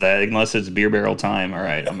stout gets that unless it's beer barrel time. All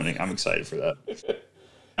right, I'm excited for that.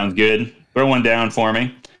 Sounds good. Throw one down for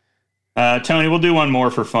me. Tony, we'll do one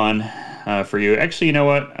more for fun for you. Actually, you know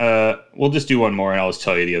what? We'll just do one more and I'll just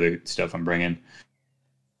tell you the other stuff I'm bringing.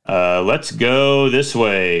 Let's go this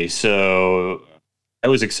way. So I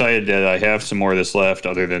was excited that I have some more of this left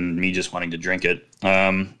other than me just wanting to drink it.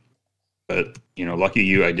 But, lucky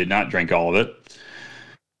you, I did not drink all of it.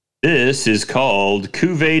 This is called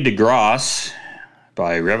Cuvée de Grace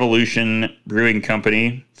by Revolution Brewing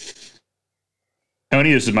Company.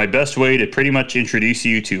 Tony, this is my best way to pretty much introduce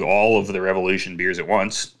you to all of the Revolution beers at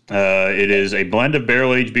once. It is a blend of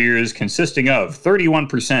barrel-aged beers consisting of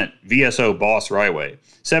 31% VSO Boss Rye,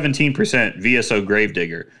 17% VSO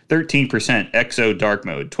Gravedigger, 13% XO Dark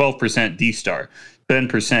Mode, 12% D-Star,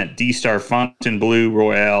 10% D-Star Fontainebleau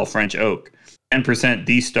Royale French Oak, 10%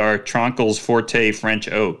 D-Star Troncals Forte French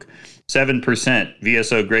Oak, 7%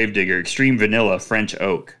 VSO Gravedigger Extreme Vanilla French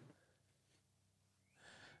Oak.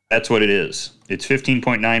 That's what it is. It's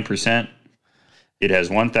 15.9%. It has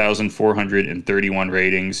 1,431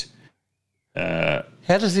 ratings. How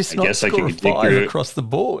does this not score a 5 across the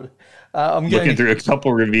board? I'm looking through a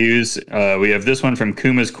couple reviews. We have this one from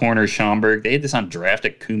Kuma's Corner Schaumburg. They had this on draft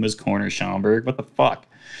at Kuma's Corner Schaumburg. What the fuck?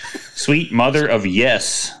 Sweet Mother of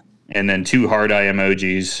Yes. And then 2 hard eye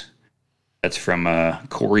emojis. That's from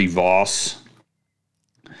Corey Voss.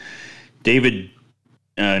 David,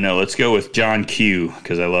 no, let's go with John Q,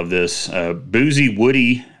 because I love this. Boozy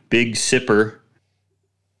Woody Big Sipper.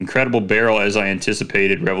 Incredible barrel as I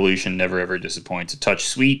anticipated. Revolution never ever disappoints. A touch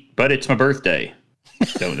sweet, but it's my birthday.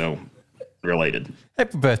 Don't know. Related.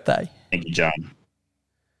 Happy birthday. Thank you, John.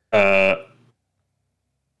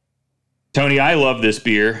 Tony, I love this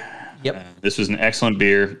beer. Yep. This was an excellent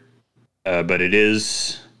beer, but it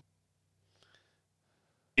is,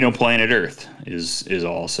 planet Earth is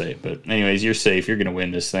all I'll say. But anyways, you're safe. You're going to win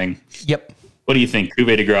this thing. Yep. What do you think?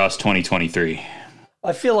 Cuvée de Grace 2023.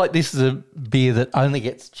 I feel like this is a beer that only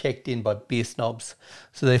gets checked in by beer snobs,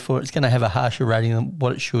 so therefore it's going to have a harsher rating than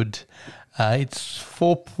what it should. It's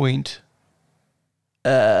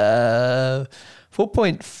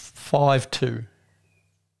 4.52.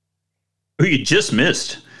 Who you just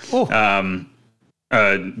missed. Oh.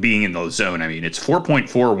 Being in the zone, I mean, it's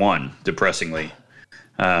 4.41, depressingly.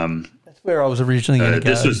 That's where I was originally going to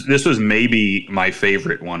go. This was maybe my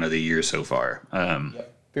favorite one of the year so far.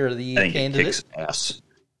 Beer of the year I think candidate. it kicks ass.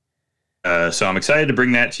 So I'm excited to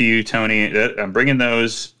bring that to you, Tony. I'm bringing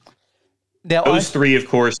those. Now, those three, of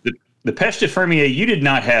course. The Pêche de Fermier, you did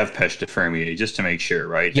not have Pêche de Fermier, just to make sure,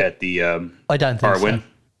 right? Yep. At the I don't think Arwin. so.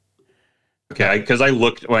 Okay, because I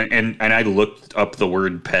looked and I looked up the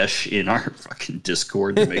word Pêche in our fucking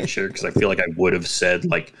Discord to make sure, because I feel like I would have said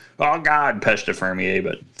like, oh God, Pêche de Fermier.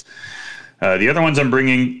 But the other ones I'm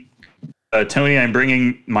bringing, Tony, I'm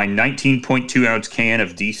bringing my 19.2 ounce can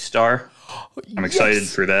of D-Star. I'm excited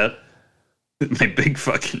for that. My big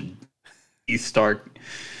fucking D-Star.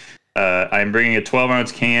 I'm bringing a 12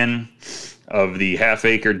 ounce can of the Half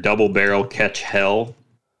Acre Double Barrel Catch Hell.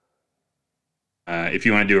 If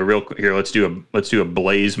you want to do a real here, let's do a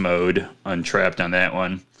blaze mode untrapped on that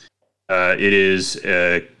one. It is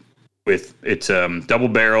double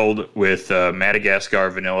barreled with Madagascar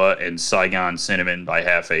vanilla and Saigon cinnamon by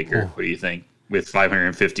Half Acre. What do you think? With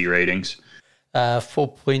 550 ratings.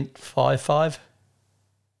 4.55.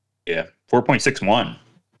 Yeah, 4.61.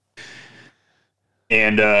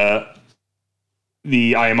 And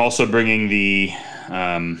I am also bringing the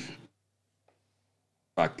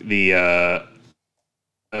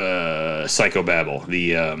Psychobabble,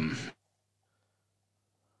 the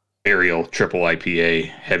Burial Triple IPA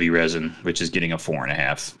Heavy Resin, which is getting a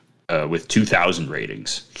 4.5 with 2,000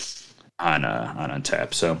 ratings on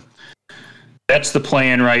Untappd. So that's the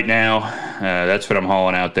plan right now. That's what I'm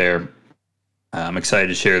hauling out there. I'm excited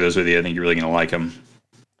to share those with you. I think you're really going to like them.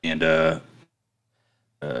 And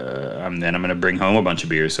then I'm going to bring home a bunch of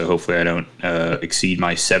beers. So hopefully I don't exceed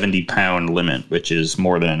my 70-pound limit, which is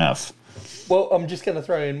more than enough. Well, I'm just going to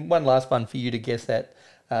throw in one last one for you to guess at.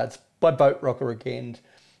 It's by Boat Rocker again.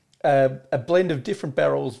 A blend of different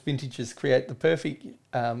barrels, vintages create the perfect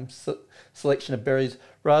selection of berries: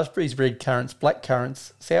 raspberries, red currants, black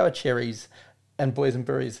currants, sour cherries, and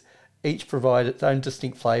boysenberries. Each provide its own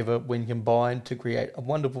distinct flavour when combined to create a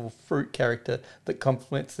wonderful fruit character that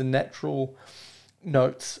complements the natural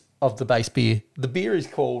notes of the base beer. The beer is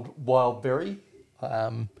called Wild Berry,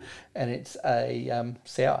 and it's a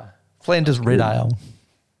sour Flanders Red Ale.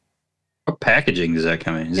 What packaging does that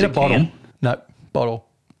come in? Is In it a bottle. can? No, bottle.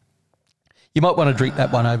 You might want to drink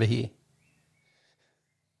that one over here.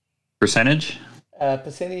 Percentage?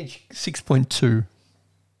 Percentage 6.2.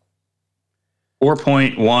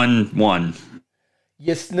 4.11.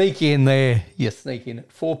 You sneak in there. You sneak in at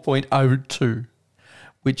 4.02,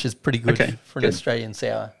 which is pretty good for an Australian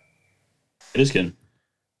sour. It is good.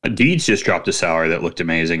 Deeds just dropped a sour that looked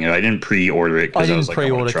amazing, and I didn't pre-order it I because I didn't was like,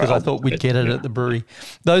 pre-order because I thought we'd get it at the brewery.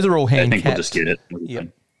 Those are all hand I think capped. we'll just get it. Yep.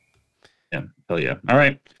 Yeah. Hell yeah. All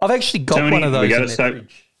right. I've actually got Tony, one of those we gotta in the start-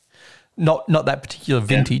 fridge. Not that particular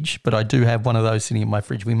vintage, but I do have one of those sitting in my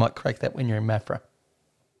fridge. We might crack that when you're in Mafra.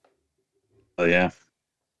 Oh yeah.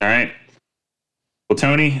 All right. Well,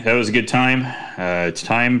 Tony, that was a good time. It's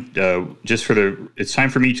time it's time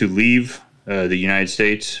for me to leave the United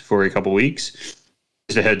States for a couple weeks.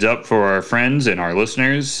 Just a heads up for our friends and our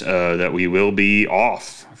listeners that we will be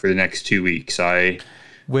off for the next 2 weeks. We're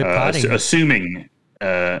partying. Assuming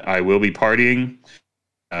I will be partying.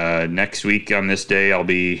 Next week on this day, I'll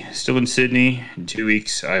be still in Sydney. In 2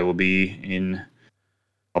 weeks, I'll be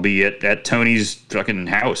at Tony's fucking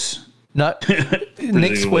house. No,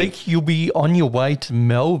 next week you'll be on your way to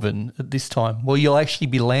Melbourne at this time. Well, you'll actually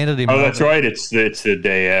be landed in Melbourne. Oh, that's right. It's the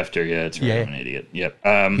day after. Yeah, that's right. Yeah. I'm an idiot. Yep.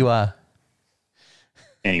 You are.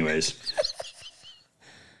 Anyways,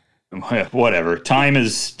 whatever. Time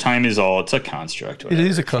is all. It's a construct. It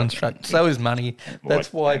is a construct. So is money.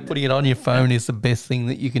 That's why putting it on your phone is the best thing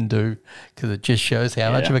that you can do, because it just shows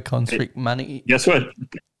how much of a construct money. Guess what?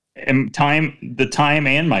 And the time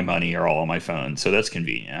and my money are all on my phone, so that's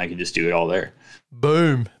convenient. I can just do it all there.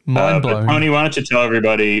 Boom. Mind blown. Tony, why don't you tell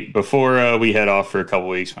everybody, before we head off for a couple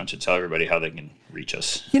weeks, why don't you tell everybody how they can reach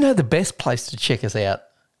us? You know, the best place to check us out,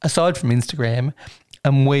 aside from Instagram,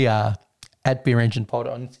 and we are at Beer Engine Pod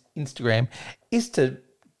on Instagram, is to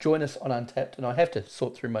join us on Untapped. And I have to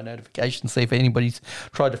sort through my notifications, see if anybody's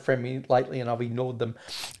tried to friend me lately and I've ignored them.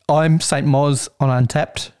 I'm St. Moz on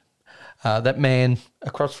Untapped. That man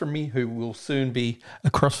across from me, who will soon be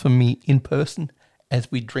across from me in person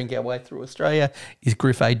as we drink our way through Australia, is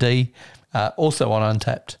Griff AD, also on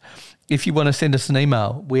Untapped. If you want to send us an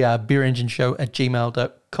email, we are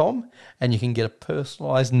beerengineshow@gmail.com, and you can get a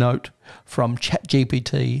personalised note from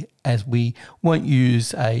ChatGPT, as we won't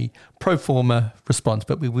use a pro forma response,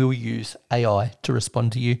 but we will use AI to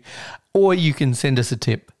respond to you. Or you can send us a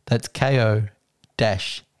tip. That's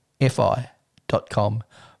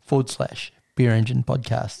ko-fi.com/Beer Engine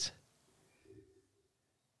Podcast.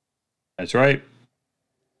 That's right.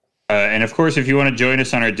 And of course, if you want to join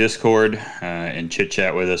us on our Discord and chit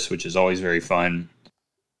chat with us, which is always very fun,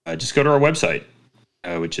 just go to our website,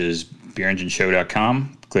 which is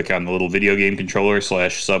beerengineshow.com. Click on the little video game controller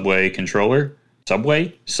 /Subway controller.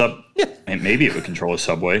 Subway? Maybe it would control a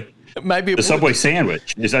Subway. Maybe the Subway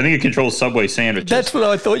sandwich. I think it controls Subway sandwiches. That's what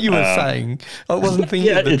I thought you were saying. I wasn't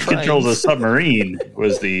thinking of the trains. It controls a submarine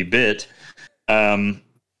was the bit.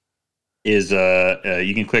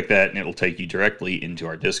 You can click that and it'll take you directly into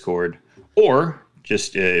our Discord. Or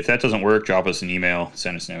just if that doesn't work, drop us an email,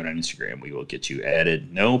 send us a note on Instagram. We will get you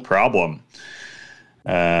added. No problem.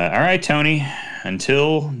 All right, Tony.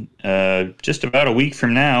 Until just about a week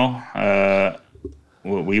from now,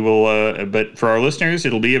 we will. But for our listeners,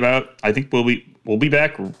 it'll be about. I think we'll be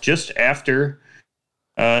back just after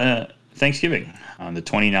Thanksgiving on the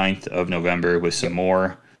 29th of November with some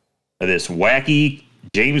more of this wacky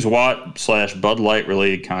James Watt /Bud Light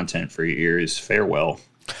related content for your ears. Farewell.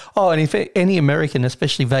 Oh, and if any American,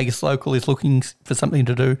 especially Vegas local, is looking for something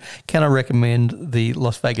to do, can I recommend the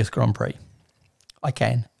Las Vegas Grand Prix? I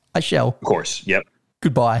can. I shall. Of course. Yep.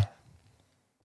 Goodbye.